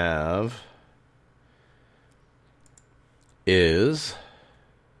we have is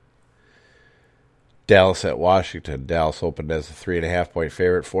Dallas at Washington. Dallas opened as a 3.5-point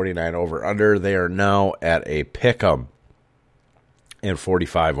favorite, 49 over under. They are now at a pick'em and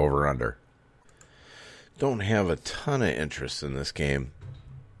 45 over under. Don't have a ton of interest in this game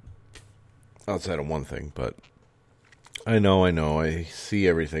outside of one thing, but I know. I see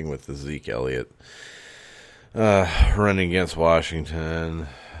everything with the Zeke Elliott running against Washington.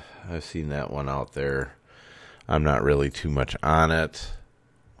 I've seen that one out there. I'm not really too much on it.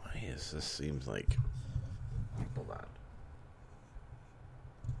 Why is this? Seems like... Hold on.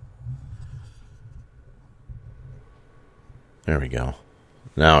 There we go.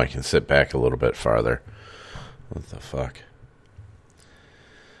 Now I can sit back a little bit farther. What the fuck?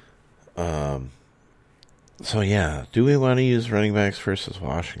 So yeah, do we want to use running backs versus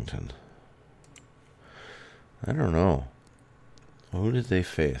Washington? I don't know. Who did they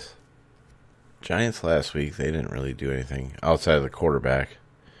face? Giants last week, they didn't really do anything outside of the quarterback.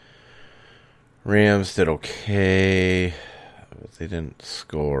 Rams did okay, but they didn't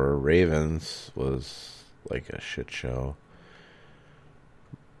score. Ravens was like a shit show.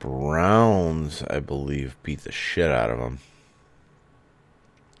 Browns, I believe, beat the shit out of them.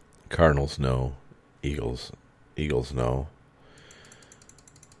 Cardinals, no. Eagles, no.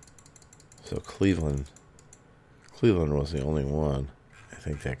 So Cleveland was the only one. I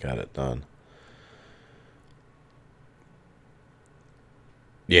think that got it done.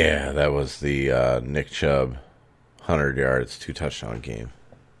 Yeah, that was the Nick Chubb 100 yards, 2-touchdown game.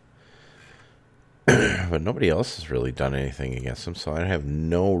 But nobody else has really done anything against him, so I have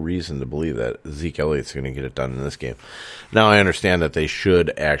no reason to believe that Zeke Elliott's going to get it done in this game. Now, I understand that they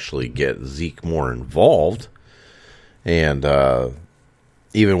should actually get Zeke more involved, and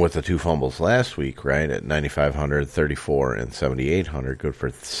even with the 2 fumbles last week, right, at 9,500, 34, and 7,800, good for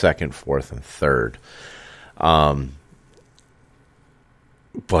 2nd, 4th, and 3rd.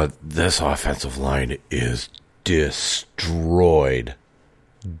 But this offensive line is destroyed.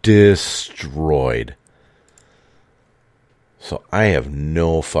 So I have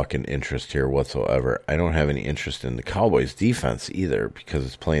no fucking interest here whatsoever. I don't have any interest in the Cowboys defense either because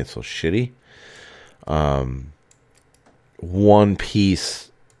it's playing so shitty. One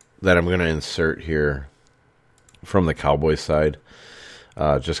piece that I'm going to insert here from the Cowboys side,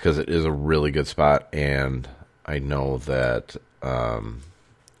 just because it is a really good spot, and I know that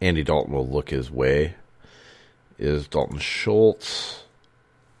Andy Dalton will look his way, is Dalton Schultz.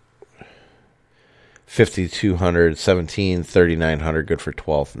 5,200, 17, 3,900, good for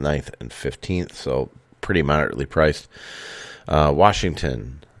 12th, 9th, and 15th, so pretty moderately priced.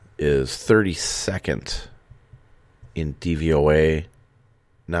 Washington is 32nd in DVOA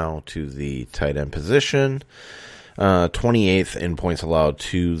now to the tight end position. 28th in points allowed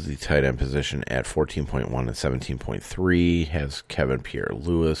to the tight end position at 14.1 and 17.3. Has Kevin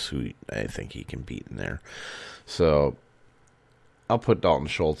Pierre-Louis, who I think he can beat in there. So I'll put Dalton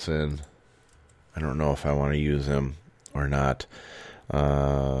Schultz in. I don't know if I want to use him or not.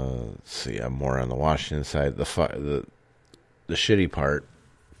 Let's see, I'm more on the Washington side. The shitty part,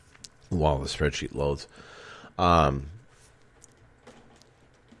 while the spreadsheet loads,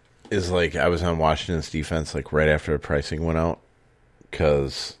 is like I was on Washington's defense like right after the pricing went out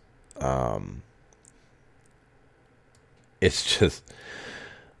because it's just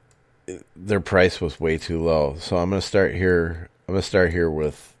their price was way too low. So I'm gonna start here. With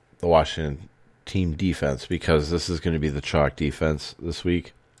the Washington team defense because this is going to be the chalk defense this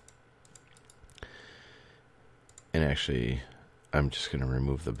week. And actually, I'm just going to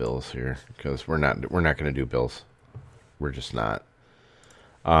remove the Bills here because we're not going to do Bills. We're just not.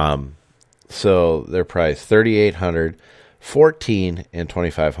 So their price 3,800, 14, and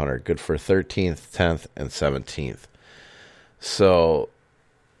 2,500. Good for 13th, 10th, and 17th. So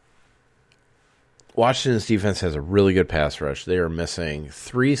Washington's defense has a really good pass rush. They are missing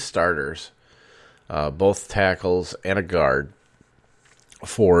 3 starters, both tackles and a guard,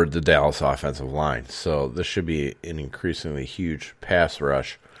 for the Dallas offensive line. So this should be an increasingly huge pass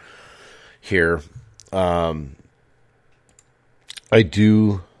rush here. I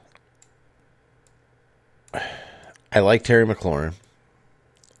like Terry McLaurin.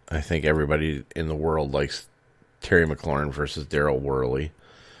 I think everybody in the world likes Terry McLaurin versus Darryl Worley.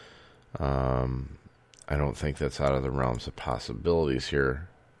 I don't think that's out of the realms of possibilities here.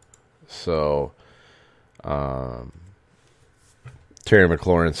 So, Terry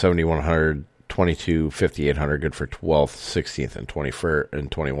McLaurin, 7,100, 22, 5,800, good for 12th, 16th, and 21st,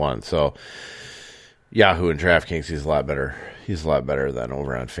 and 21. So, Yahoo and DraftKings, he's a lot better. He's a lot better than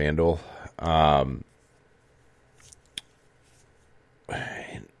over on FanDuel.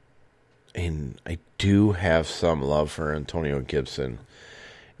 And I do have some love for Antonio Gibson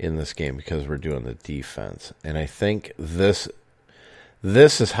in this game because we're doing the defense. And I think this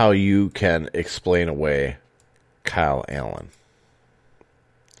is how you can explain away Kyle Allen.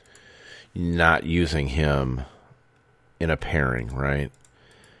 Not using him in a pairing, right?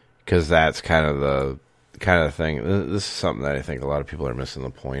 Because that's kind of the thing. This is something that I think a lot of people are missing the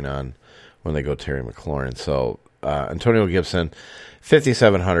point on when they go Terry McLaurin. So Antonio Gibson,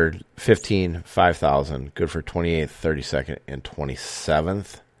 5,700, 15, 5,000, good for 28th, 32nd, and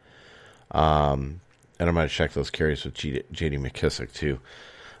 27th. And I'm going to check those carries with J.D. McKissick too.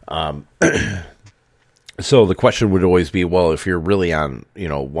 So the question would always be, well, if you're really on,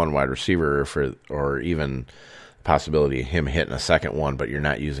 one wide receiver or even possibility of him hitting a second one, but you're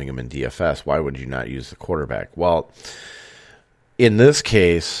not using him in DFS, why would you not use the quarterback? Well, in this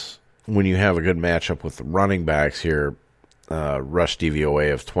case, when you have a good matchup with the running backs here, rush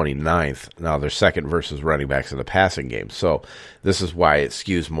DVOA of 29th. Now they're second versus running backs in the passing game. So this is why it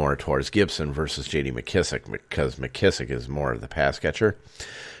skews more towards Gibson versus J.D. McKissick, because McKissick is more of the pass catcher.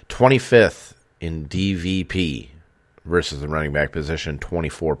 25th in DVP versus the running back position,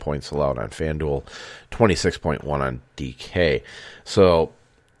 24 points allowed on FanDuel, 26.1 on DK. So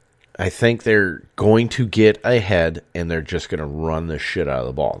I think they're going to get ahead, and they're just going to run the shit out of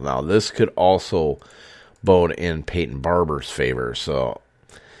the ball. Now, this could also bode in Peyton Barber's favor, so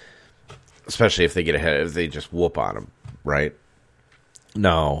especially if they get ahead, if they just whoop on him, right?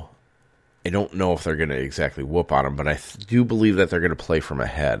 Now, I don't know if they're going to exactly whoop on him, but I do believe that they're going to play from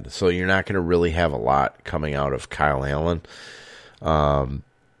ahead. So you're not going to really have a lot coming out of Kyle Allen.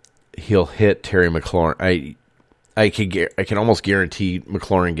 He'll hit Terry McLaurin. I can almost guarantee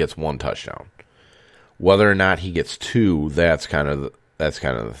McLaurin gets 1 touchdown. Whether or not he gets 2, that's kind of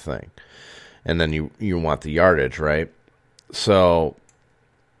the thing. And then you want the yardage, right? So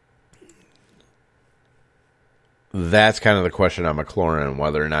that's kind of the question on McLaurin, and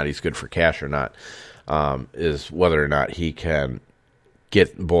whether or not he's good for cash or not, is whether or not he can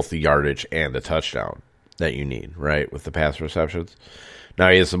get both the yardage and the touchdown that you need, right, with the pass receptions.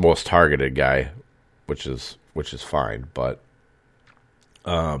 Now, he is the most targeted guy, which is fine, but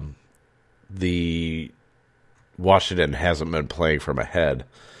the Washington hasn't been playing from ahead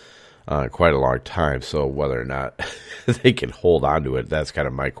quite a long time, so whether or not they can hold on to it, that's kind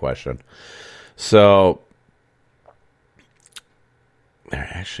of my question. So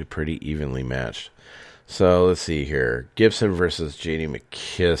they're actually pretty evenly matched. So let's see here. Gibson versus J.D.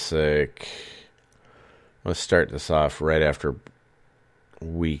 McKissick. Let's start this off right after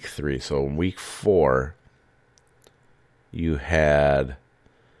week 3. So in week 4, you had,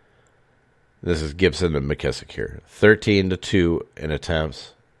 this is Gibson and McKissick here, 13-2 in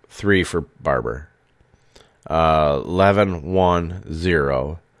attempts, 3 for Barber,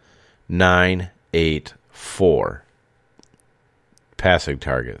 11-1-0, 9-8-4 passing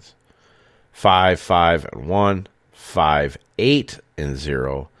targets, 5-5-1,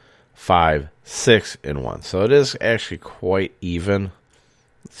 5-8-0, 5-6-1. So it is actually quite even.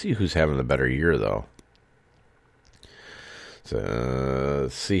 Let's see who's having the better year, though. So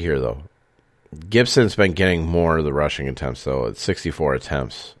let's see here, though. Gibson's been getting more of the rushing attempts, though. It's 64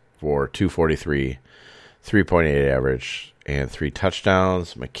 attempts for 243, 3.8 average, and 3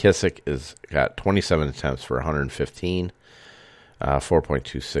 touchdowns. McKissick is got 27 attempts for 115,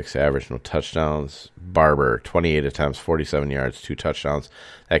 4.26 average, no touchdowns. Barber, 28 attempts, 47 yards, 2 touchdowns.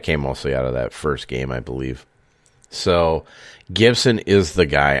 That came mostly out of that first game, I believe. So Gibson is the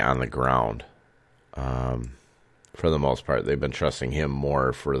guy on the ground. For the most part, they've been trusting him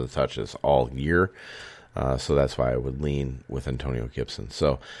more for the touches all year. So that's why I would lean with Antonio Gibson.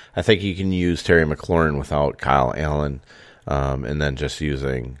 So I think you can use Terry McLaurin without Kyle Allen, and then just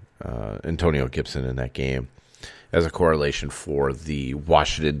using Antonio Gibson in that game. as a correlation for the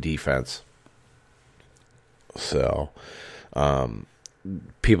Washington defense. So,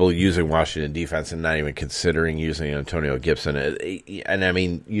 people using Washington defense and not even considering using Antonio Gibson. And I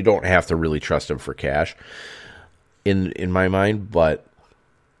mean, you don't have to really trust him for cash in my mind, but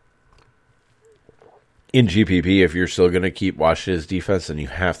in GPP, if you're still going to keep Washington's defense, then you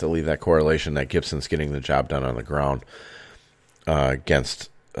have to leave that correlation that Gibson's getting the job done on the ground against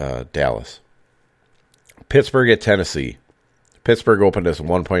Dallas. Pittsburgh at Tennessee. Pittsburgh opened as a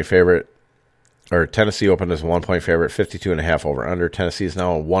 1-point favorite, or Tennessee opened as a 1-point favorite, 52.5 over under. Tennessee is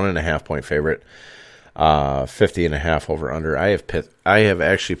now a 1.5-point favorite, 50.5 over under. I have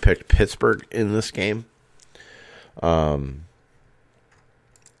actually picked Pittsburgh in this game.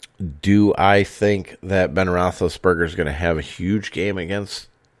 Do I think that Ben Roethlisberger is going to have a huge game against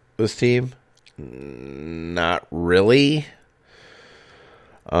this team? Not really.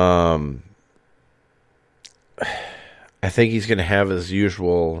 I think he's going to have his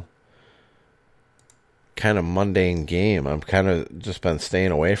usual kind of mundane game. I'm kind of just been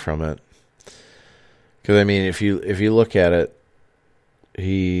staying away from it. Because, I mean, if you look at it,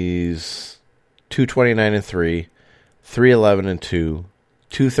 he's 229-3, 311-2,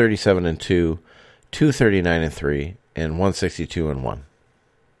 237-2, 239-3, and 162-1.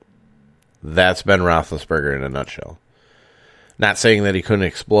 That's Ben Roethlisberger in a nutshell. Not saying that he couldn't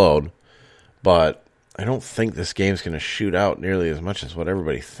explode, but I don't think this game's going to shoot out nearly as much as what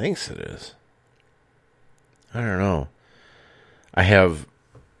everybody thinks it is. I don't know. I have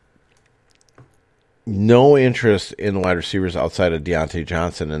no interest in the wide receivers outside of Deontay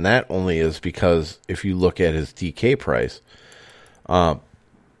Johnson, and that only is because if you look at his DK price, let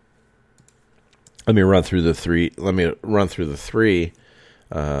me run through the three.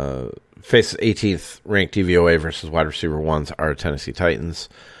 Faces 18th ranked DVOA versus wide receiver ones are Tennessee Titans,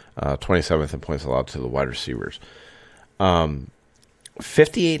 27th in points allowed to the wide receivers.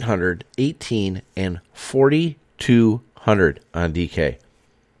 5,800, 18, and 4,200 on DK.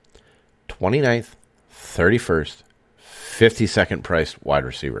 29th, 31st, 52nd priced wide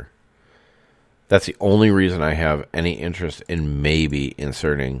receiver. That's the only reason I have any interest in maybe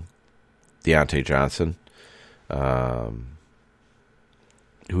inserting Deontay Johnson,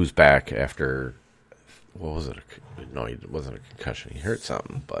 who's back after, what was it? No, it wasn't a concussion. He hurt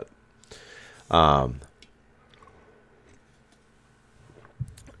something, but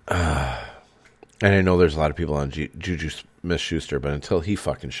and I know there's a lot of people on Juju Smith-Schuster, but until he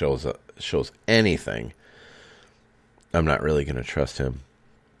fucking shows anything, I'm not really going to trust him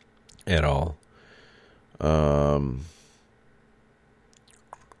at all.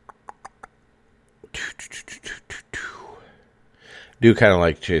 Do kind of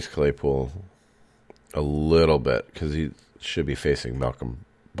like Chase Claypool a little bit because he should be facing Malcolm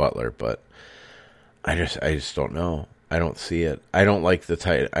Butler, but I just don't know. I don't see it. I don't like the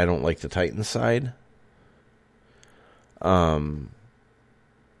Titans side. Although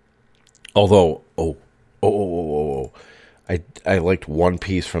I liked one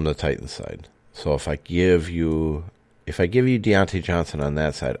piece from the Titans side. So if I give you Deontay Johnson on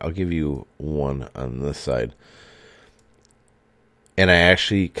that side, I'll give you one on this side. And I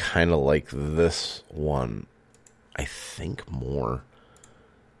actually kind of like this one, I think, more.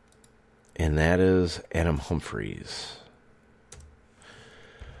 And that is Adam Humphries.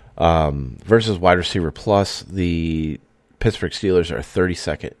 Versus wide receiver plus, the Pittsburgh Steelers are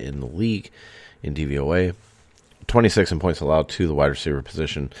 32nd in the league in DVOA. 26 in points allowed to the wide receiver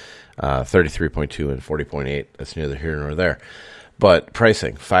position. 33.2 and 40.8. That's neither here nor there. But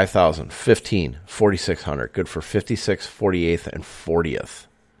pricing, 5,000, 15, 4,600. Good for 56th, 48th, and 40th.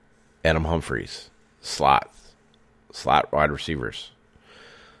 Adam Humphries. Slot wide receivers.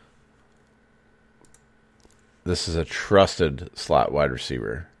 This is a trusted slot wide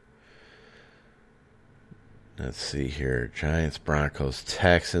receiver. Let's see here. Giants, Broncos,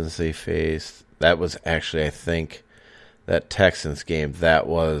 Texans they faced. That was actually, I think, that Texans game. That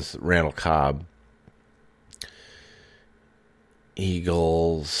was Randall Cobb.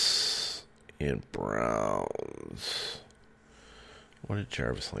 Eagles and Browns. What did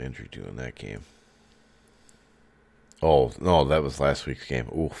Jarvis Landry do in that game? Oh, no, that was last week's game.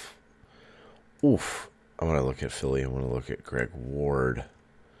 Oof. I want to look at Philly. I want to look at Greg Ward.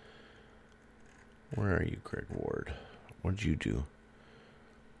 Where are you, Greg Ward? What did you do?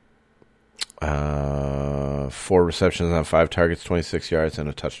 4 receptions on 5 targets, 26 yards, and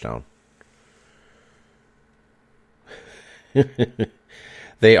a touchdown.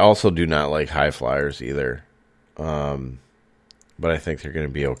 They also do not like high flyers either. But I think they're going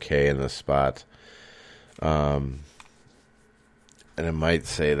to be okay in this spot. And I might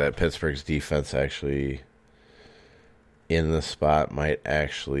say that Pittsburgh's defense actually in this spot might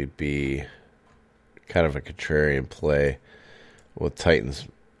actually be kind of a contrarian play with Titans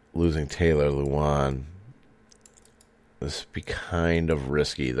losing Taylor Lewan. This would be kind of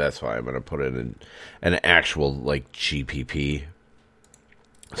risky. That's why I'm going to put it in an actual like GPP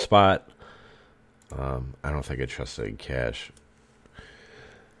spot. I don't think I trust it in cash.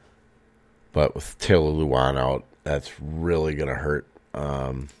 But with Taylor Lewan out, that's really going to hurt.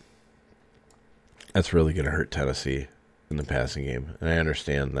 That's really going to hurt Tennessee in the passing game. And I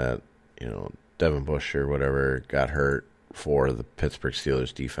understand that, Devin Bush or whatever got hurt for the Pittsburgh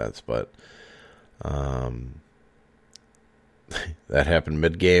Steelers defense, but that happened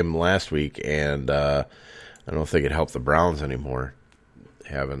mid-game last week, and I don't think it helped the Browns anymore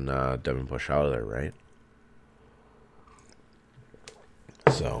having Devin Bush out of there, right?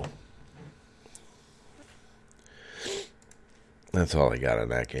 So that's all I got in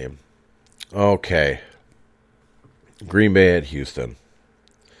that game. Okay. Green Bay at Houston.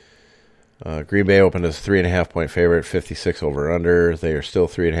 Green Bay opened as 3.5-point favorite, 56 over under. They are still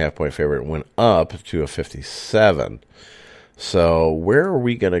 3.5-point favorite. Went up to a 57. So where are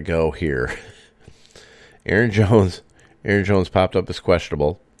we going to go here? Aaron Jones popped up as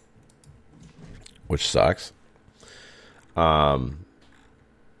questionable, which sucks. I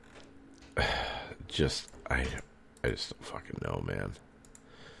just don't fucking know, man.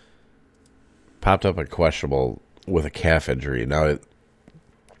 Popped up a questionable with a calf injury. Now,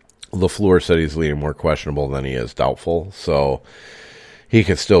 LaFleur said he's leaning more questionable than he is doubtful, so he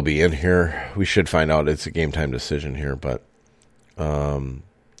could still be in here. We should find out. It's a game-time decision here, but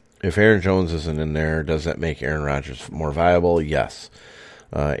if Aaron Jones isn't in there, does that make Aaron Rodgers more viable? Yes.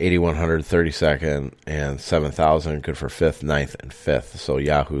 8,100, 32nd, and 7,000. Good for 5th, 9th, and 5th. So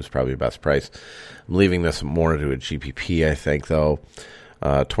Yahoo's probably the best price. I'm leaving this more to a GPP, I think, though.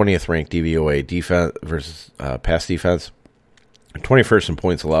 20th ranked DVOA defense versus pass defense. 21st in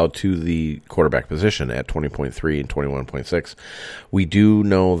points allowed to the quarterback position at 20.3 and 21.6. We do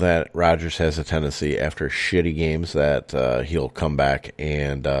know that Rodgers has a tendency after shitty games that he'll come back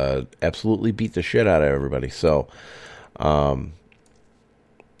and absolutely beat the shit out of everybody. So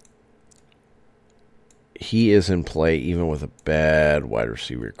he is in play even with a bad wide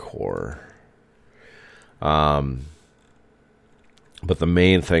receiver core. But the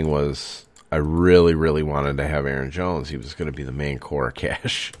main thing was I really, really wanted to have Aaron Jones. He was going to be the main core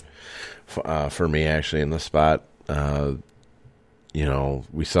cash for me, actually, in this spot. We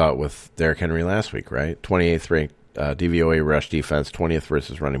saw it with Derrick Henry last week, right? 28th ranked DVOA rush defense, 20th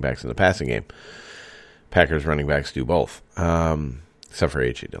versus running backs in the passing game. Packers running backs do both, except for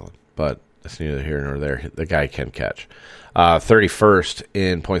A.J. Dillon. But that's neither here nor there. The guy can catch. 31st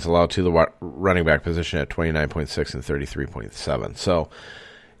in points allowed to the running back position at 29.6 and 33.7. So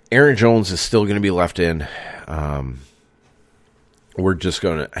Aaron Jones is still going to be left in. We're just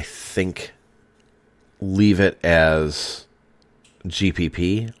going to, I think, leave it as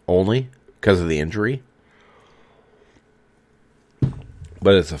GPP only because of the injury.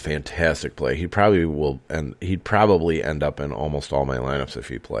 But it's a fantastic play. He'd probably end up in almost all my lineups if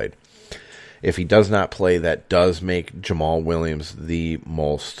he played. If he does not play, that does make Jamal Williams the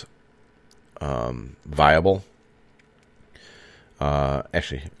most viable.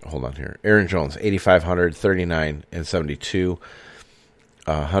 Actually, hold on here. Aaron Jones, 8,500, 39, and 72.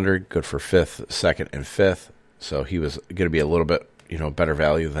 100, good for 5th, 2nd, and 5th. So he was going to be a little bit, better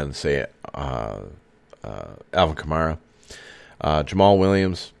value than, say, Alvin Kamara. Jamal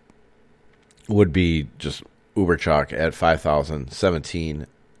Williams would be just uber chalk at 5,000, 17,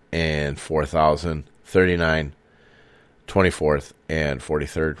 and 4,000, 39, 24th, and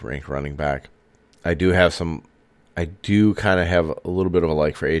 43rd ranked running back. I do kind of have a little bit of a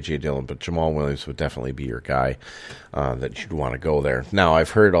like for A.J. Dillon, but Jamal Williams would definitely be your guy that you'd want to go there. Now,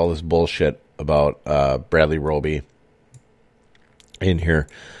 I've heard all this bullshit about Bradley Roby in here,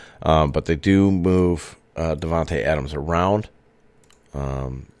 but they do move Devontae Adams around,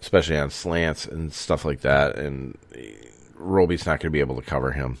 especially on slants and stuff like that, and Roby's not going to be able to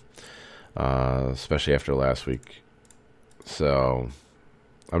cover him, especially after last week. So,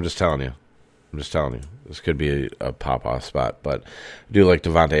 I'm just telling you. This could be a pop-off spot. But I do like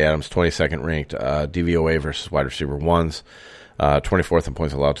Devontae Adams, 22nd ranked DVOA versus wide receiver ones. 24th in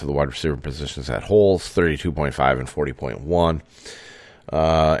points allowed to the wide receiver positions at holes, 32.5 and 40.1.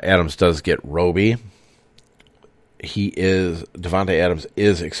 Adams does get Roby. Devontae Adams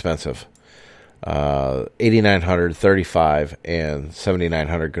is expensive. 8,900, 35, and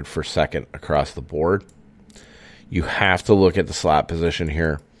 7,900 good for 2nd across the board. You have to look at the slot position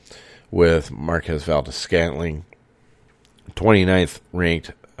here with Marquez Valdes-Scantling, 29th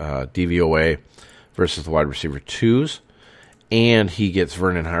ranked DVOA versus the wide receiver 2s. and he gets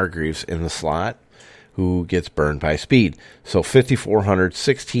Vernon Hargreaves in the slot, who gets burned by speed. So 5,400,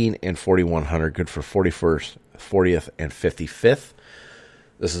 16, and 4,100, good for 41st, 40th, and 55th.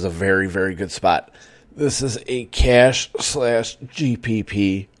 This is a very, very good spot. This is a cash/GPP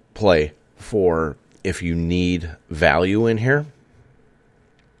play for if you need value in here.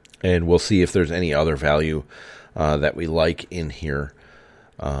 And we'll see if there's any other value that we like in here,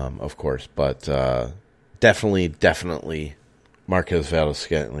 of course. But definitely Marquez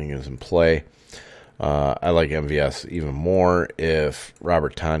Valdes-Scantling is in play. I like MVS even more if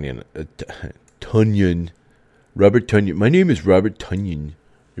Robert Tonyan. Robert Tonyan. My name is Robert Tonyan.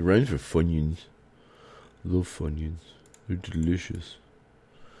 It rhymes with Funyuns. I love Funyuns. They're delicious.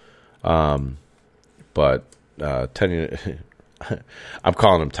 But Tonyan, I'm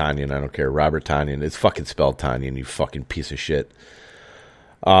calling him Tonyan. I don't care. Robert Tonyan. It's fucking spelled Tonyan, you fucking piece of shit.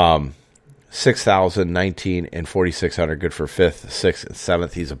 6,000, 19, and 4,600, good for 5th, 6th, and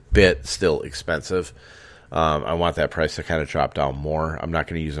 7th. He's a bit still expensive. I want that price to kind of drop down more. I'm not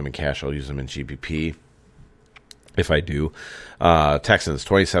going to use him in cash. I'll use him in GPP if I do. Texans,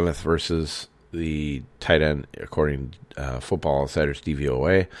 27th versus the tight end, according to Football Insider's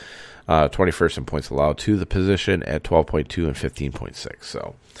DVOA. 21st in points allowed to the position at 12.2 and 15.6.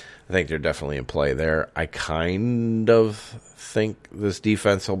 So I think they're definitely in play there. I kind of think this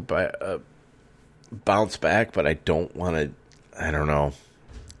defense will bounce back, but I don't want to. I don't know.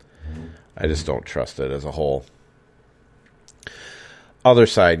 I just don't trust it as a whole. Other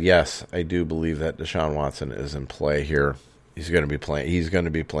side, yes, I do believe that Deshaun Watson is in play here. He's going to be playing. He's going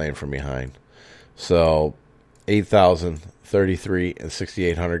to be playing from behind. So 8,000, 33, and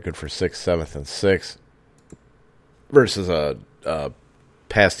 6,800, good for 6th, 7th, and 6th, versus a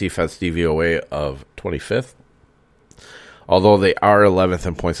pass defense DVOA of 25th. Although they are 11th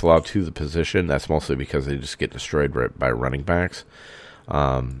in points allowed to the position, that's mostly because they just get destroyed by running backs.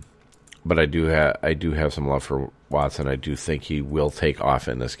 But I do have some love for Watson. I do think he will take off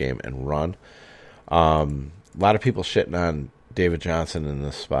in this game and run. A lot of people shitting on David Johnson in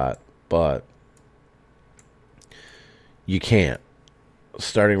this spot, but you can't.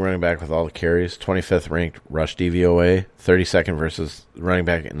 Starting running back with all the carries, 25th ranked rush DVOA, 32nd versus running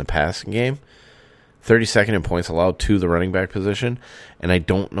back in the passing game, 32nd in points allowed to the running back position, and I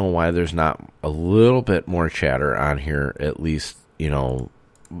don't know why there's not a little bit more chatter on here, at least,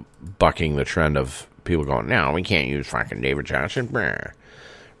 bucking the trend of people going, no, we can't use fucking David Johnson.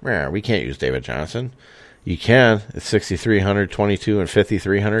 We can't use David Johnson. You can. It's 6,300, 22, and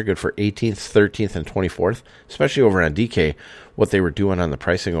 5,300. Good for 18th, 13th, and 24th. Especially over on DK. What they were doing on the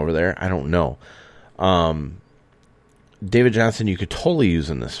pricing over there, I don't know. David Johnson, you could totally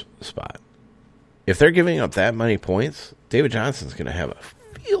use in this spot. If they're giving up that many points, David Johnson's going to have a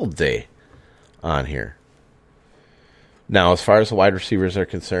field day on here. Now, as far as the wide receivers are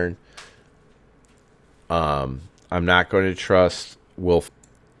concerned, I'm not going to trust Will,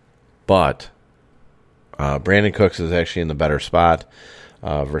 but Brandon Cooks is actually in the better spot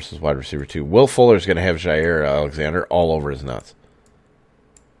versus wide receiver 2. Will Fuller is going to have Jair Alexander all over his nuts.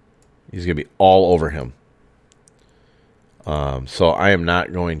 He's going to be all over him. So I am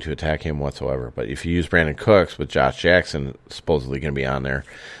not going to attack him whatsoever. But if you use Brandon Cooks with Josh Jackson supposedly going to be on there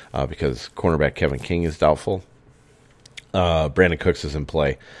because cornerback Kevin King is doubtful, Brandon Cooks is in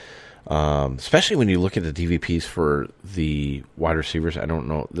play. Especially when you look at the DVPs for the wide receivers. I don't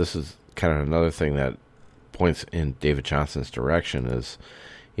know. This is kind of another thing that points in David Johnson's direction is,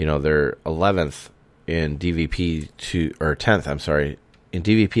 they're 11th in DVP or 10th, in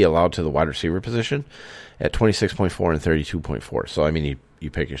DVP allowed to the wide receiver position at 26.4 and 32.4. So, you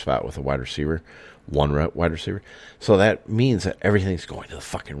pick your spot with a wide receiver, one wide receiver. So that means that everything's going to the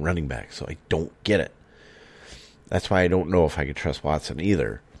fucking running back. So I don't get it. That's why I don't know if I could trust Watson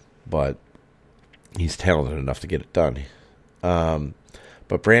either. But he's talented enough to get it done.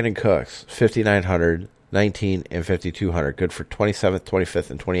 But Brandon Cooks, 5,900, 19, and 5,200. Good for 27th,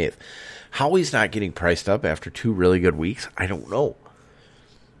 25th, and 28th. How he's not getting priced up after 2 really good weeks, I don't know.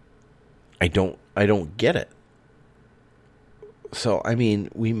 I don't get it. So,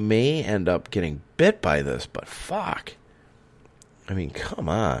 we may end up getting bit by this, but fuck. Come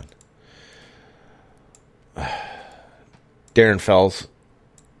on. Darren Fells.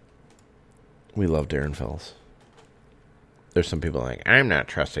 We love Darren Fells. There's some people like, I'm not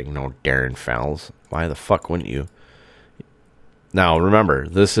trusting no Darren Fells. Why the fuck wouldn't you? Now, remember,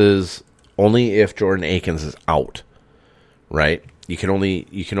 this is only if Jordan Akins is out, right? You can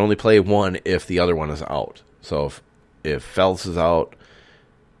only play one if the other one is out. So if Fells is out,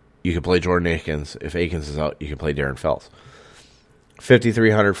 you can play Jordan Akins. If Akins is out, you can play Darren Fells.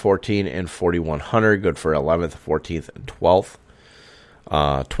 5,300, 14, and 4,100. Good for 11th, 14th, and 12th.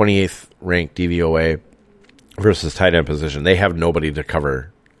 28th ranked DVOA versus tight end position. They have nobody to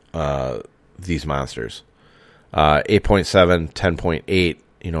cover these monsters. 8.7, 10.8,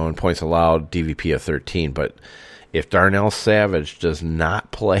 in points allowed, DVP of 13. But if Darnell Savage does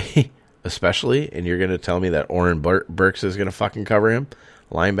not play, especially, and you're going to tell me that Oren Burks is going to fucking cover him,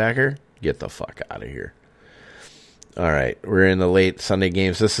 linebacker, get the fuck out of here. All right, we're in the late Sunday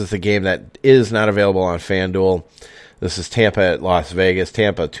games. This is the game that is not available on FanDuel. This is Tampa at Las Vegas.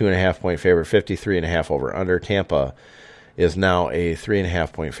 Tampa, 2.5-point favorite, 53.5 over under. Tampa is now a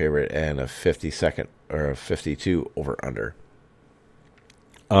 3.5-point favorite and a 52 over under.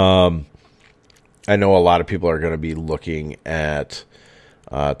 I know a lot of people are going to be looking at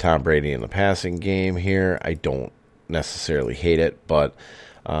Tom Brady in the passing game here. I don't necessarily hate it, but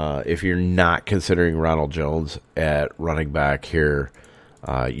if you're not considering Ronald Jones at running back here,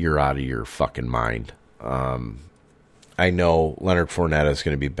 you're out of your fucking mind. I know Leonard Fournette is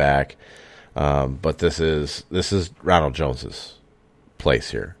going to be back, but this is Ronald Jones's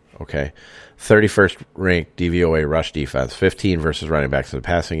place here. Okay, 31st ranked DVOA rush defense, 15 versus running backs in the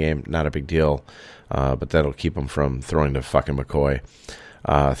passing game. Not a big deal, but that'll keep them from throwing to fucking McCoy.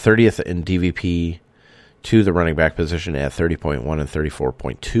 30th in DVP to the running back position at 30.1 and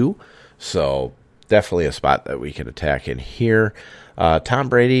 34.2. So definitely a spot that we can attack in here. Tom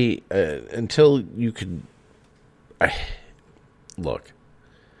Brady, until you could... look,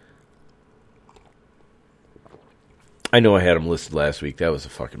 I know I had him listed last week. That was a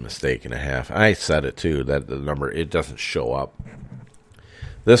fucking mistake and a half. I said it too, that the number, it doesn't show up.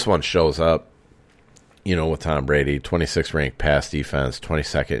 This one shows up, with Tom Brady, 26th ranked pass defense,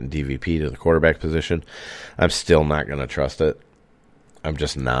 22nd in DVP to the quarterback position. I'm still not going to trust it. I'm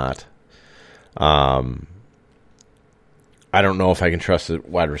just not. I don't know if I can trust the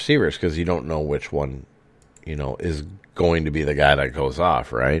wide receivers because you don't know which one, is going to be the guy that goes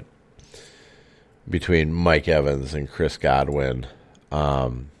off, right? Between Mike Evans and Chris Godwin,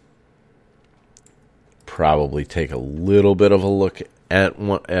 probably take a little bit of a look at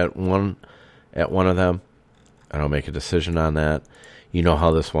one of them. I don't make a decision on that. You know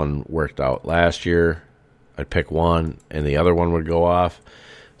how this one worked out last year. I'd pick one and the other one would go off.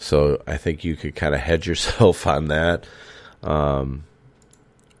 So I think you could kind of hedge yourself on that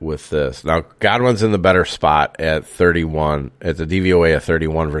with this. Now, Godwin's in the better spot at 31. At the DVOA at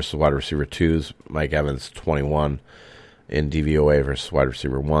 31 versus wide receiver 2s. Mike Evans, 21 in DVOA versus wide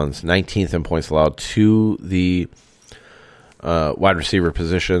receiver 1s. 19th in points allowed to the wide receiver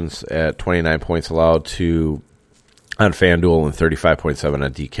positions at 29 points allowed to on FanDuel and 35.7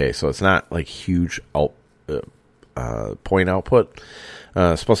 on DK. So it's not like huge point output.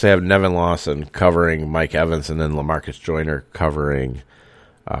 Supposed to have Nevin Lawson covering Mike Evans and then LaMarcus Joyner covering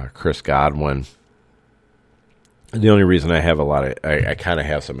Chris Godwin. And the only reason I have I kind of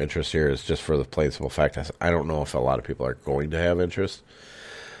have some interest here is just for the plain simple fact that I don't know if a lot of people are going to have interest.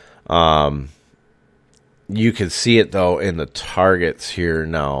 You can see it, though, in the targets here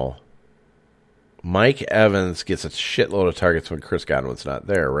now. Mike Evans gets a shitload of targets when Chris Godwin's not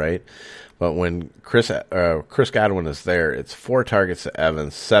there, right? But when Chris Godwin is there, it's 4 targets to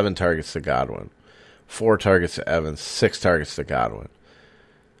Evans, 7 targets to Godwin. 4 targets to Evans, 6 targets to Godwin.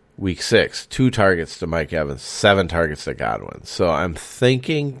 Week 6, 2 targets to Mike Evans, 7 targets to Godwin. So I'm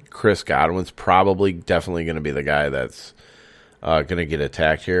thinking Chris Godwin's definitely going to be the guy that's going to get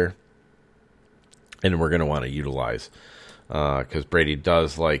attacked here. And we're going to want to utilize because Brady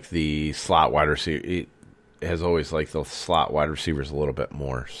does like the slot wide receiver. He has always liked the slot wide receivers a little bit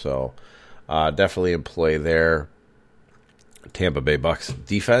more. So definitely in play there. Tampa Bay Bucks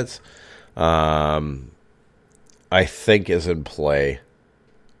defense, I think, is in play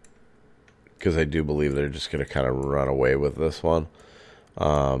because I do believe they're just going to kind of run away with this one.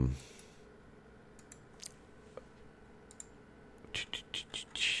 I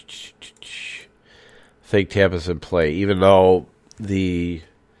think Tampa's in play, even though the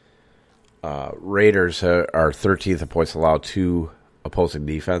Raiders are 13th in points allowed to opposing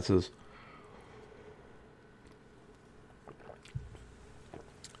defenses.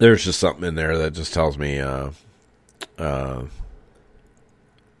 There's just something in there that just tells me that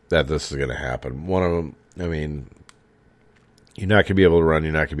this is going to happen. One of them, I mean, you're not going to be able to run,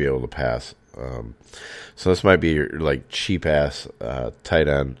 you're not going to be able to pass. So this might be your like cheap ass tight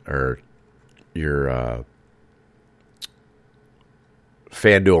end or your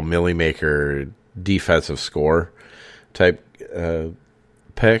FanDuel Millie Maker defensive score type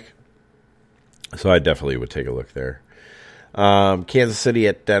pick. So I definitely would take a look there. Kansas City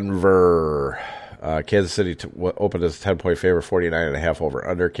at Denver. Kansas City opened as a 10-point favorite, 49.5 over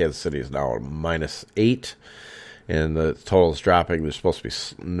under. Kansas City is now -8, and the total is dropping. There's supposed to be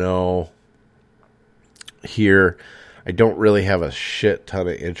snow here. I don't really have a shit ton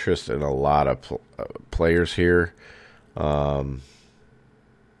of interest in a lot of players here.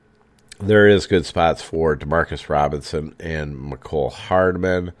 There is good spots for DeMarcus Robinson and McCole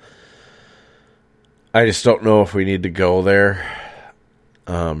Hardman. I just don't know if we need to go there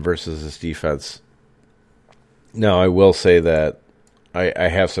versus this defense. Now, I will say that I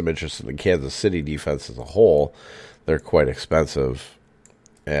have some interest in the Kansas City defense as a whole. They're quite expensive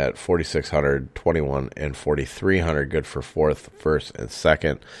at $4,600, $2,100, and $4,300. Good for fourth, first, and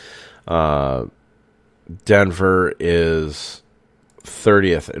second. Denver is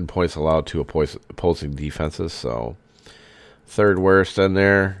 30th in points allowed to opposing defenses, so third worst in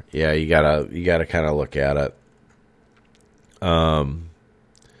there. Yeah, you gotta kind of look at it.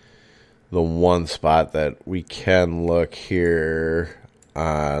 The one spot that we can look here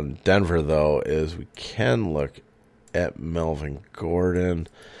on Denver, though, is we can look at Melvin Gordon.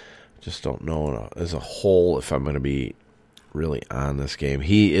 Just don't know as a whole if I'm going to be really on this game.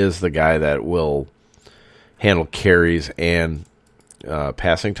 He is the guy that will handle carries and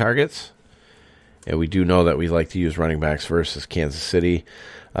passing targets. And we do know that we like to use running backs versus Kansas City.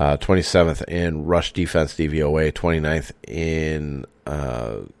 27th in rush defense DVOA, 29th in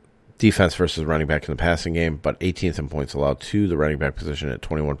defense versus running back in the passing game, but 18th in points allowed to the running back position at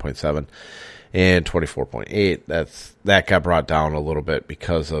 21.7 and 24.8. That got brought down a little bit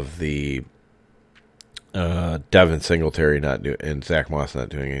because of the Devin Singletary and Zach Moss not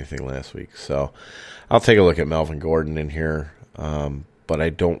doing anything last week. So I'll take a look at Melvin Gordon in here, but I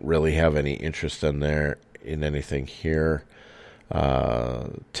don't really have any interest in anything here.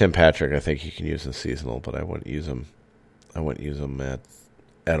 Tim Patrick, I think you can use in seasonal, but I wouldn't use him. I wouldn't use him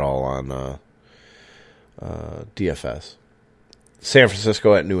at all on DFS. San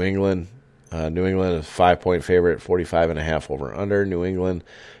Francisco at New England. New England is 5-point favorite, 45.5 over under. New England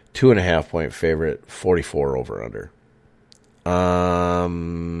 2.5-point favorite, 44 over under.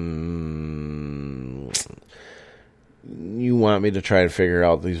 You want me to try and figure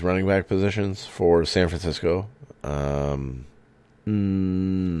out these running back positions for San Francisco? Not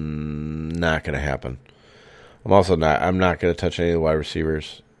going to happen. I'm not going to touch any of the wide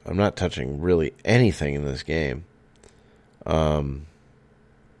receivers. I'm not touching really anything in this game.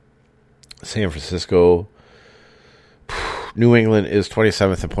 San Francisco, New England is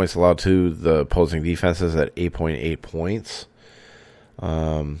 27th in points allowed to the opposing defenses at 8.8 points.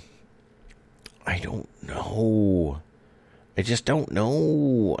 I don't know. I just don't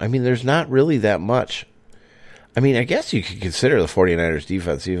know. I mean, there's not really that much. I mean, I guess you could consider the 49ers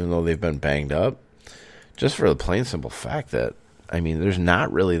defense, even though they've been banged up, just for the plain simple fact that, I mean, there's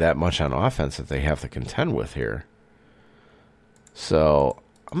not really that much on offense that they have to contend with here. So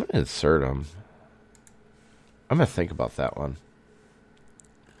I'm going to insert them. I'm going to think about that one.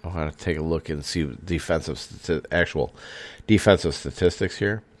 I want to take a look and see actual defensive statistics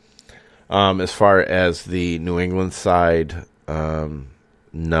here. As far as the New England side,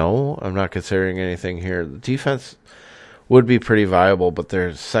 no, I'm not considering anything here. The defense would be pretty viable, but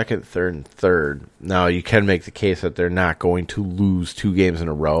they're second, third, and third. Now, you can make the case that they're not going to lose 2 games in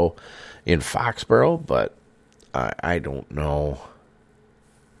a row in Foxborough, but I don't know.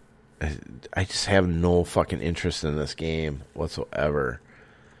 I just have no fucking interest in this game whatsoever.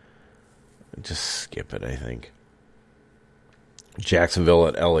 Just skip it, I think. Jacksonville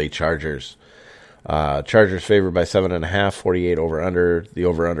at LA Chargers. Chargers favored by 7.5, 48 over under. The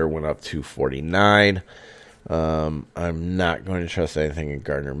over under went up to 49. I'm not going to trust anything in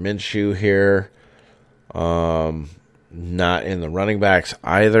Gardner Minshew here. Not in the running backs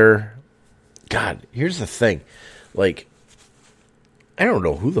either. God, here's the thing. Like, I don't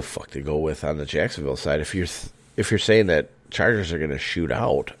know who the fuck to go with on the Jacksonville side. If you're saying that Chargers are going to shoot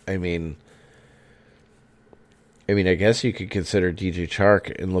out, I mean, I guess you could consider DJ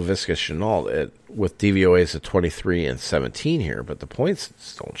Chark and Laviska Shenault with DVOAs of 23 and 17 here, but the points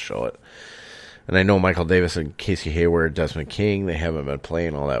just don't show it. And I know Michael Davis and Casey Hayward, Desmond King, they haven't been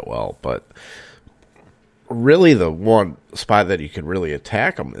playing all that well, but really the one spot that you could really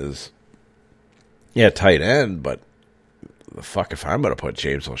attack them is, tight end, but the fuck if I'm going to put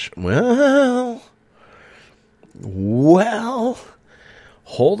James O'Shea. Well,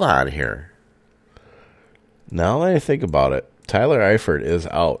 hold on here. Now that I think about it, Tyler Eifert is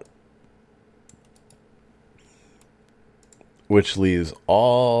out, which leaves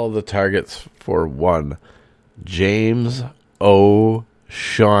all the targets for one James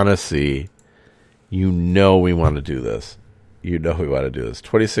O'Shaughnessy. You know we want to do this. You know we want to do this.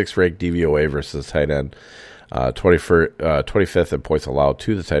 26th ranked DVOA versus tight end. 25th in points allowed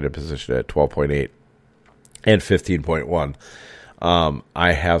to the tight end position at 12.8 and 15.1.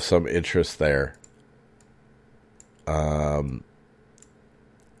 I have some interest there. I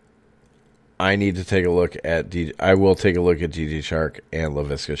need to take a look at I will take a look at DJ Chark and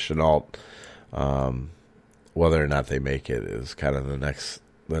Laviska Shenault. Whether or not they make it is kind of the next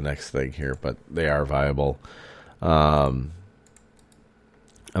thing here, but they are viable. I'm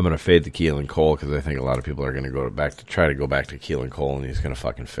going to fade the Keelan Cole because I think a lot of people are going to try to go back to Keelan Cole, and he's going to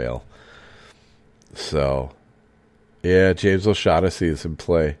fucking fail. So, yeah, James O'Shaughnessy is in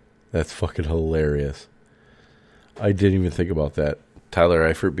play. That's fucking hilarious. I didn't even think about that. Tyler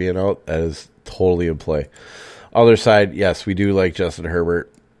Eifert being out, that is totally in play. Other side, yes, we do like Justin Herbert.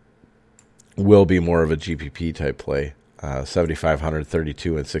 Will be more of a GPP type play. 7,500,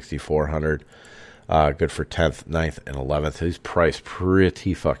 32, and 6,400. Good for 10th, 9th, and 11th. He's priced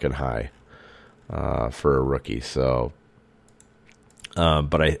pretty fucking high for a rookie. So,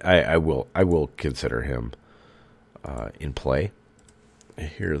 but I will consider him in play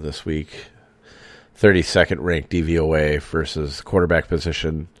here this week. 32nd ranked DVOA versus quarterback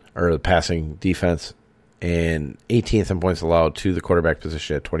position or the passing defense, and 18th in points allowed to the quarterback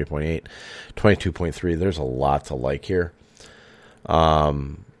position at 20.8, 22.3. There's a lot to like here.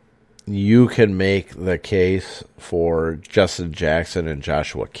 You can make the case for Justin Jackson and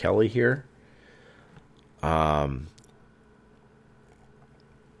Joshua Kelly here.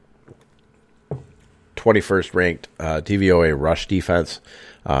 21st ranked DVOA rush defense,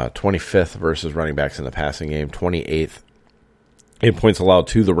 25th versus running backs in the passing game, 28th in points allowed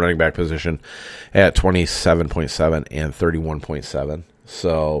to the running back position at 27.7 and 31.7.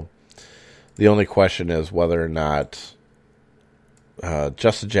 So the only question is whether or not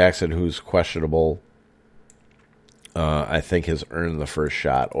Justin Jackson, who's questionable, I think has earned the first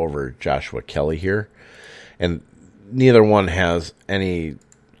shot over Joshua Kelly here. And neither one has any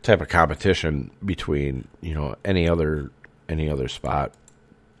type of competition between, any other spot,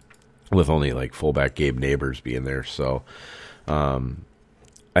 with only like fullback Gabe Neighbors being there. So I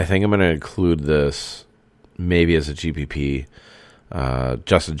think I'm going to include this maybe as a GPP.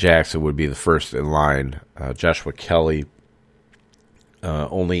 Justin Jackson would be the first in line. Joshua Kelly,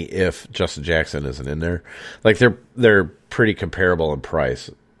 only if Justin Jackson isn't in there. Like they're pretty comparable in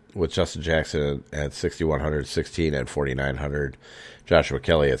price, with Justin Jackson at 6,100, 16 and 4,900. Joshua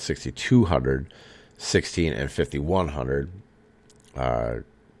Kelly at 6,200, 16 and 5,100.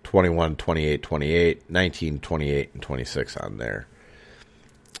 21, 28, 28, 19, 28, and 26 on there.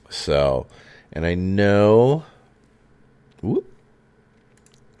 So, and I know it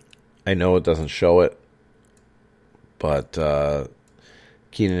doesn't show it, but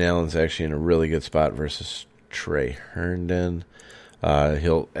Keenan Allen's actually in a really good spot versus Trey Herndon.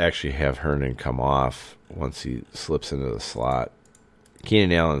 He'll actually have Herndon come off once he slips into the slot.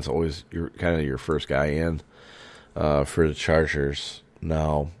 Keenan Allen's always your first guy in for the Chargers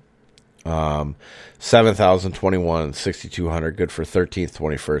now. 7,021, 6,200, good for 13th,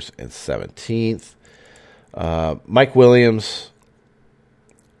 21st, and 17th. Mike Williams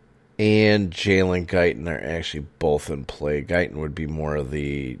and Jalen Guyton are actually both in play. Guyton would be more of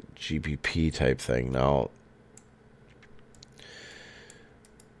the GPP type thing. Now,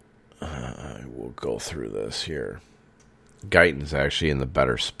 I will go through this here. Guyton's actually in the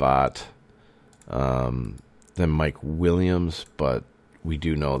better spot than Mike Williams, but we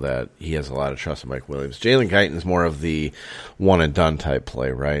do know that he has a lot of trust in Mike Williams. Jalen Guyton is more of the one-and-done type play,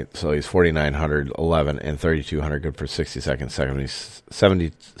 right? So he's 4,900, 11, and 3,200, good for 62nd,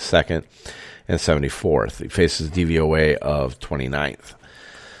 72nd, and 74th. He faces DVOA of 29th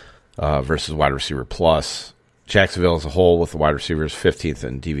versus wide receiver plus. Jacksonville as a whole with the wide receivers 15th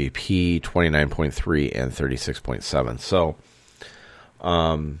in DVP, 29.3 and 36.7. So,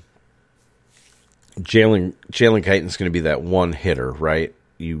 Jalen Guyton's going to be that one hitter, right?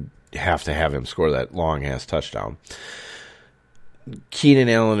 You have to have him score that long-ass touchdown. Keenan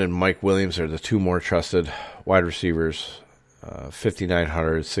Allen and Mike Williams are the two more trusted wide receivers.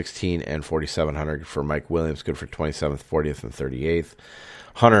 5,900, 16, and 4,700 for Mike Williams, good for 27th, 40th, and 38th.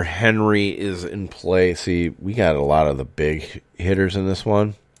 Hunter Henry is in play. See, we got a lot of the big hitters in this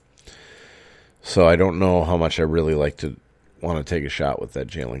one. So I don't know how much I really want to take a shot with that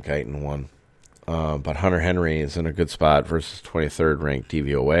Jalen Guyton one. But Hunter Henry is in a good spot versus 23rd ranked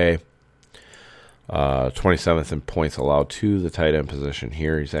DVOA. 27th in points allowed to the tight end position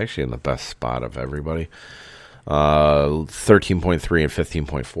here. He's actually in the best spot of everybody. 13.3 and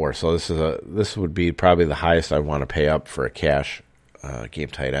 15.4. So this would be probably the highest I want to pay up for a cash game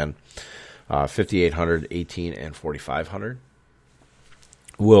tight end. 5,800, 18, and 4,500.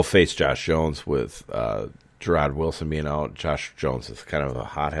 will face Josh Jones with Gerard Wilson being out. Josh Jones is kind of a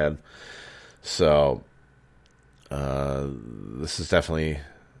hothead. So this is definitely a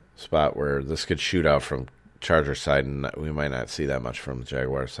spot where this could shoot out from Chargers side, and we might not see that much from the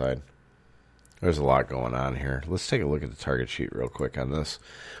Jaguars side. There's a lot going on here. Let's take a look at the target sheet real quick on this.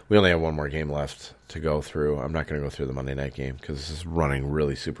 We only have one more game left to go through. I'm not going to go through the Monday night game because this is running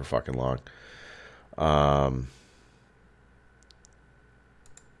really super fucking long.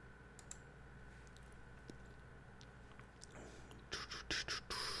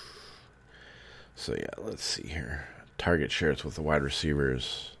 So, yeah, let's see here. Target shares with the wide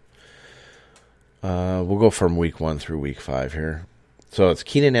receivers. We'll go from week 1 through week 5 here. So it's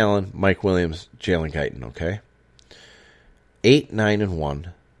Keenan Allen, Mike Williams, Jalen Guyton, okay?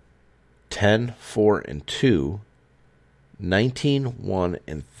 8-9-1, 10-4-2,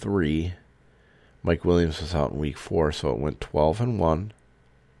 19-1-3. Mike Williams was out in week 4, so it went 12-1.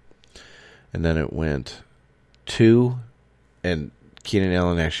 And then it went 2, and Keenan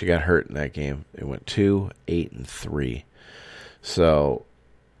Allen actually got hurt in that game. It went 2-8-3. So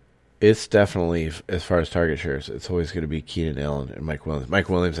it's definitely, as far as target shares, it's always going to be Keenan Allen and Mike Williams. Mike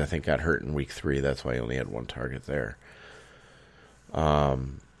Williams, I think, got hurt in week 3. That's why he only had one target there. So,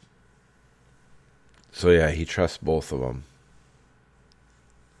 yeah, he trusts both of them.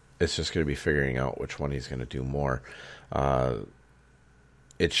 It's just going to be figuring out which one he's going to do more.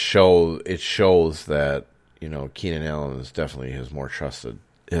 It shows that, you know, Keenan Allen is definitely his more trusted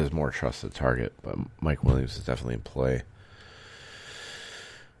target, but Mike Williams is definitely in play.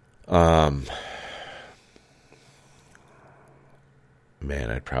 Man,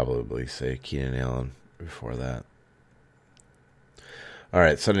 I'd probably say Keenan Allen before that. All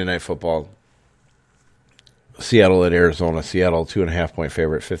right, Sunday Night Football. Seattle at Arizona. Seattle 2.5-point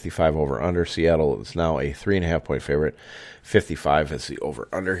favorite, 55 over under. Seattle is now a 3.5-point favorite, 55 is the over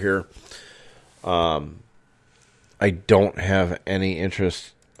under here. I don't have any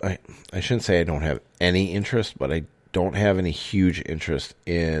interest. I shouldn't say I don't have any interest, but I don't have any huge interest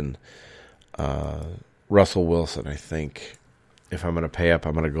in Russell Wilson. I think if I'm going to pay up,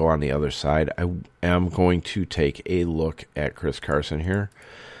 I'm going to go on the other side. I am going to take a look at Chris Carson here.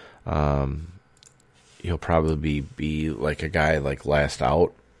 He'll probably be like a guy like last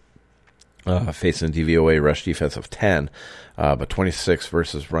out, facing DVOA rush defense of 10, but 26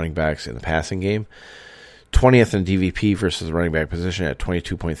 versus running backs in the passing game. 20th in DVP versus running back position at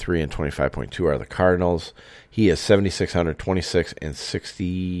 22.3 and 25.2 are the Cardinals. He is 7,600, 26, and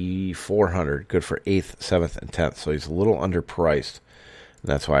 6,400. Good for 8th, 7th, and 10th. So he's a little underpriced. And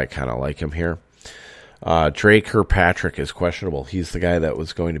that's why I kind of like him here. Dre Kirkpatrick is questionable. He's the guy that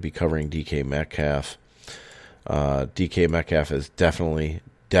was going to be covering DK Metcalf. DK Metcalf is definitely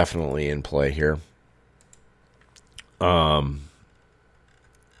in play here. Now,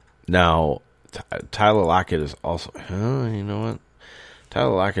 Tyler Lockett is also... you know what?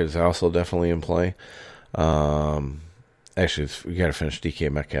 Tyler Lockett is also definitely in play. Actually, we got to finish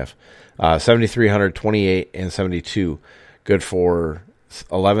DK Metcalf. 7,300, 28, and 72. Good for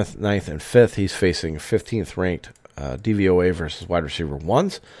 11th, 9th, and 5th. He's facing 15th ranked DVOA versus wide receiver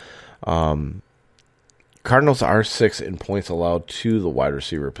ones. Cardinals are 6th in points allowed to the wide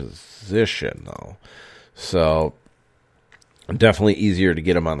receiver position, though. So, definitely easier to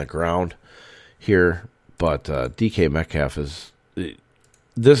get him on the ground here. But DK Metcalf is...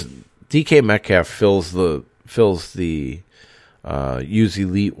 This DK Metcalf fills the use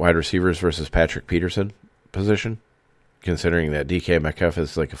elite wide receivers versus Patrick Peterson position, considering that DK Metcalf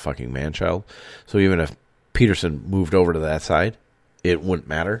is like a fucking man-child. So even if Peterson moved over to that side, it wouldn't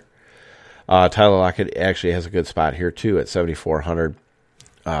matter. Tyler Lockett actually has a good spot here, too, at 7,400,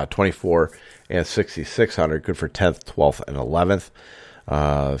 24, and 6,600. Good for 10th, 12th, and 11th.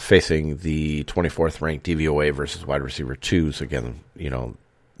 Facing the 24th ranked DVOA versus wide receiver twos. Again, you know,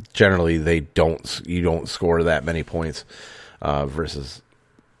 generally you don't score that many points versus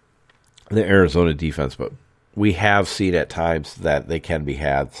the Arizona defense, but we have seen at times that they can be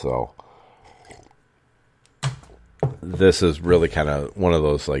had. So this is really kind of one of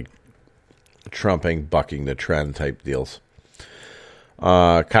those like bucking the trend type deals.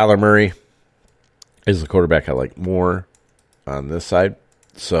 Kyler Murray is the quarterback I like more on this side.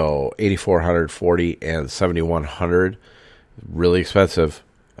 So 8,400, 40, and 7,100. Really expensive.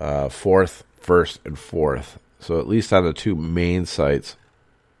 4th, 1st, and 4th. So at least on the two main sites,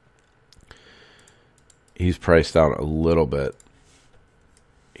 he's priced down a little bit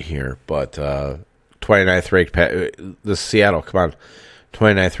here. But 29th ranked this is Seattle, come on.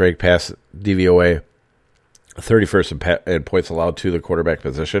 29th ranked pass DVOA, 31st in points allowed to the quarterback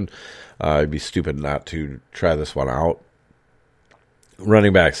position. It'd be stupid not to try this one out.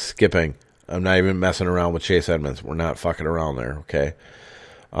 Running backs, skipping. I'm not even messing around with Chase Edmonds. We're not fucking around there, okay?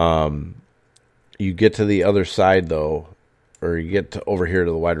 You get to the other side, though, or you get to over here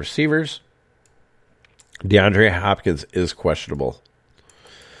to the wide receivers. DeAndre Hopkins is questionable.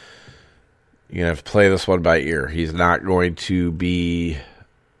 You're going to have to play this one by ear. He's not going to be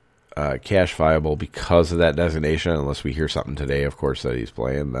cash viable because of that designation, unless we hear something today, of course, that he's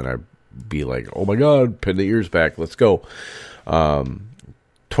playing. Then I'd be like, oh my God, pin the ears back. Let's go.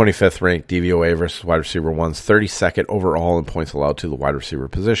 25th ranked DVOA versus wide receiver ones, 32nd overall in points allowed to the wide receiver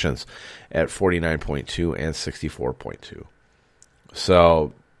positions at 49.2 and 64.2.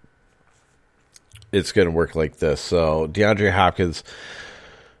 So it's going to work like this. So DeAndre Hopkins,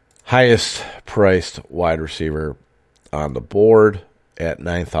 highest priced wide receiver on the board at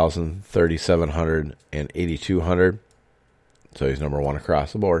 $9,000, $3,700, and $8,200. So he's number one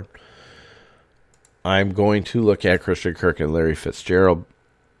across the board. I'm going to look at Christian Kirk and Larry Fitzgerald.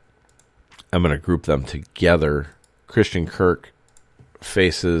 I'm going to group them together. Christian Kirk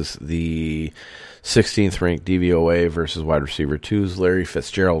faces the 16th ranked DVOA versus wide receiver 2s. Larry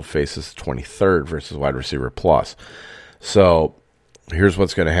Fitzgerald faces 23rd versus wide receiver plus. So here's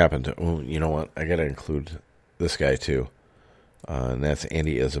what's going to happen. You know what? I got to include this guy too. And that's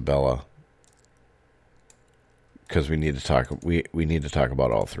Andy Isabella. Because we need to talk. We need to talk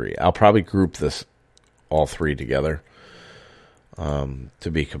about all three. I'll probably group all three together.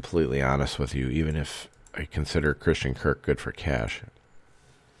 To be completely honest with you, even if I consider Christian Kirk good for cash.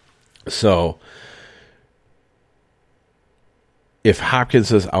 So if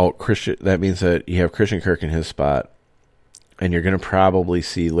Hopkins is out, that means that you have Christian Kirk in his spot, and you're going to probably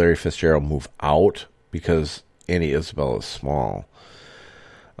see Larry Fitzgerald move out because Andy Isabella is small.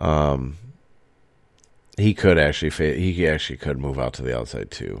 He could actually could move out to the outside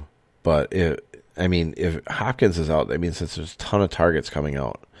too, but if Hopkins is out, that means that there's a ton of targets coming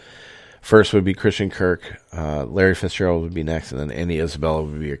out. First would be Christian Kirk, Larry Fitzgerald would be next, and then Andy Isabella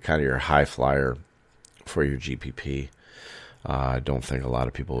would be kind of your high flyer for your GPP. I don't think a lot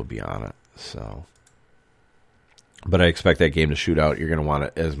of people would be on it. So, but I expect that game to shoot out. You're going to want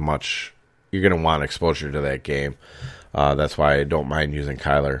it as much. You're going to want exposure to that game. That's why I don't mind using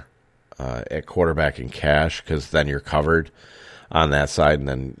Kyler at quarterback in cash, because then you're covered on that side, and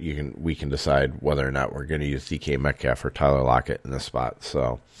then we can decide whether or not we're going to use DK Metcalf or Tyler Lockett in this spot.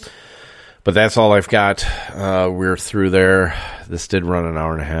 So, but that's all I've got. We're through there. This did run an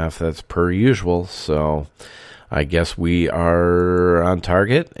hour and a half. That's per usual. So I guess we are on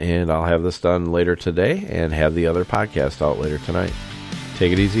target, and I'll have this done later today and have the other podcast out later tonight.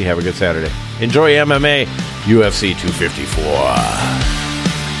 Take it easy. Have a good Saturday. Enjoy MMA UFC 254.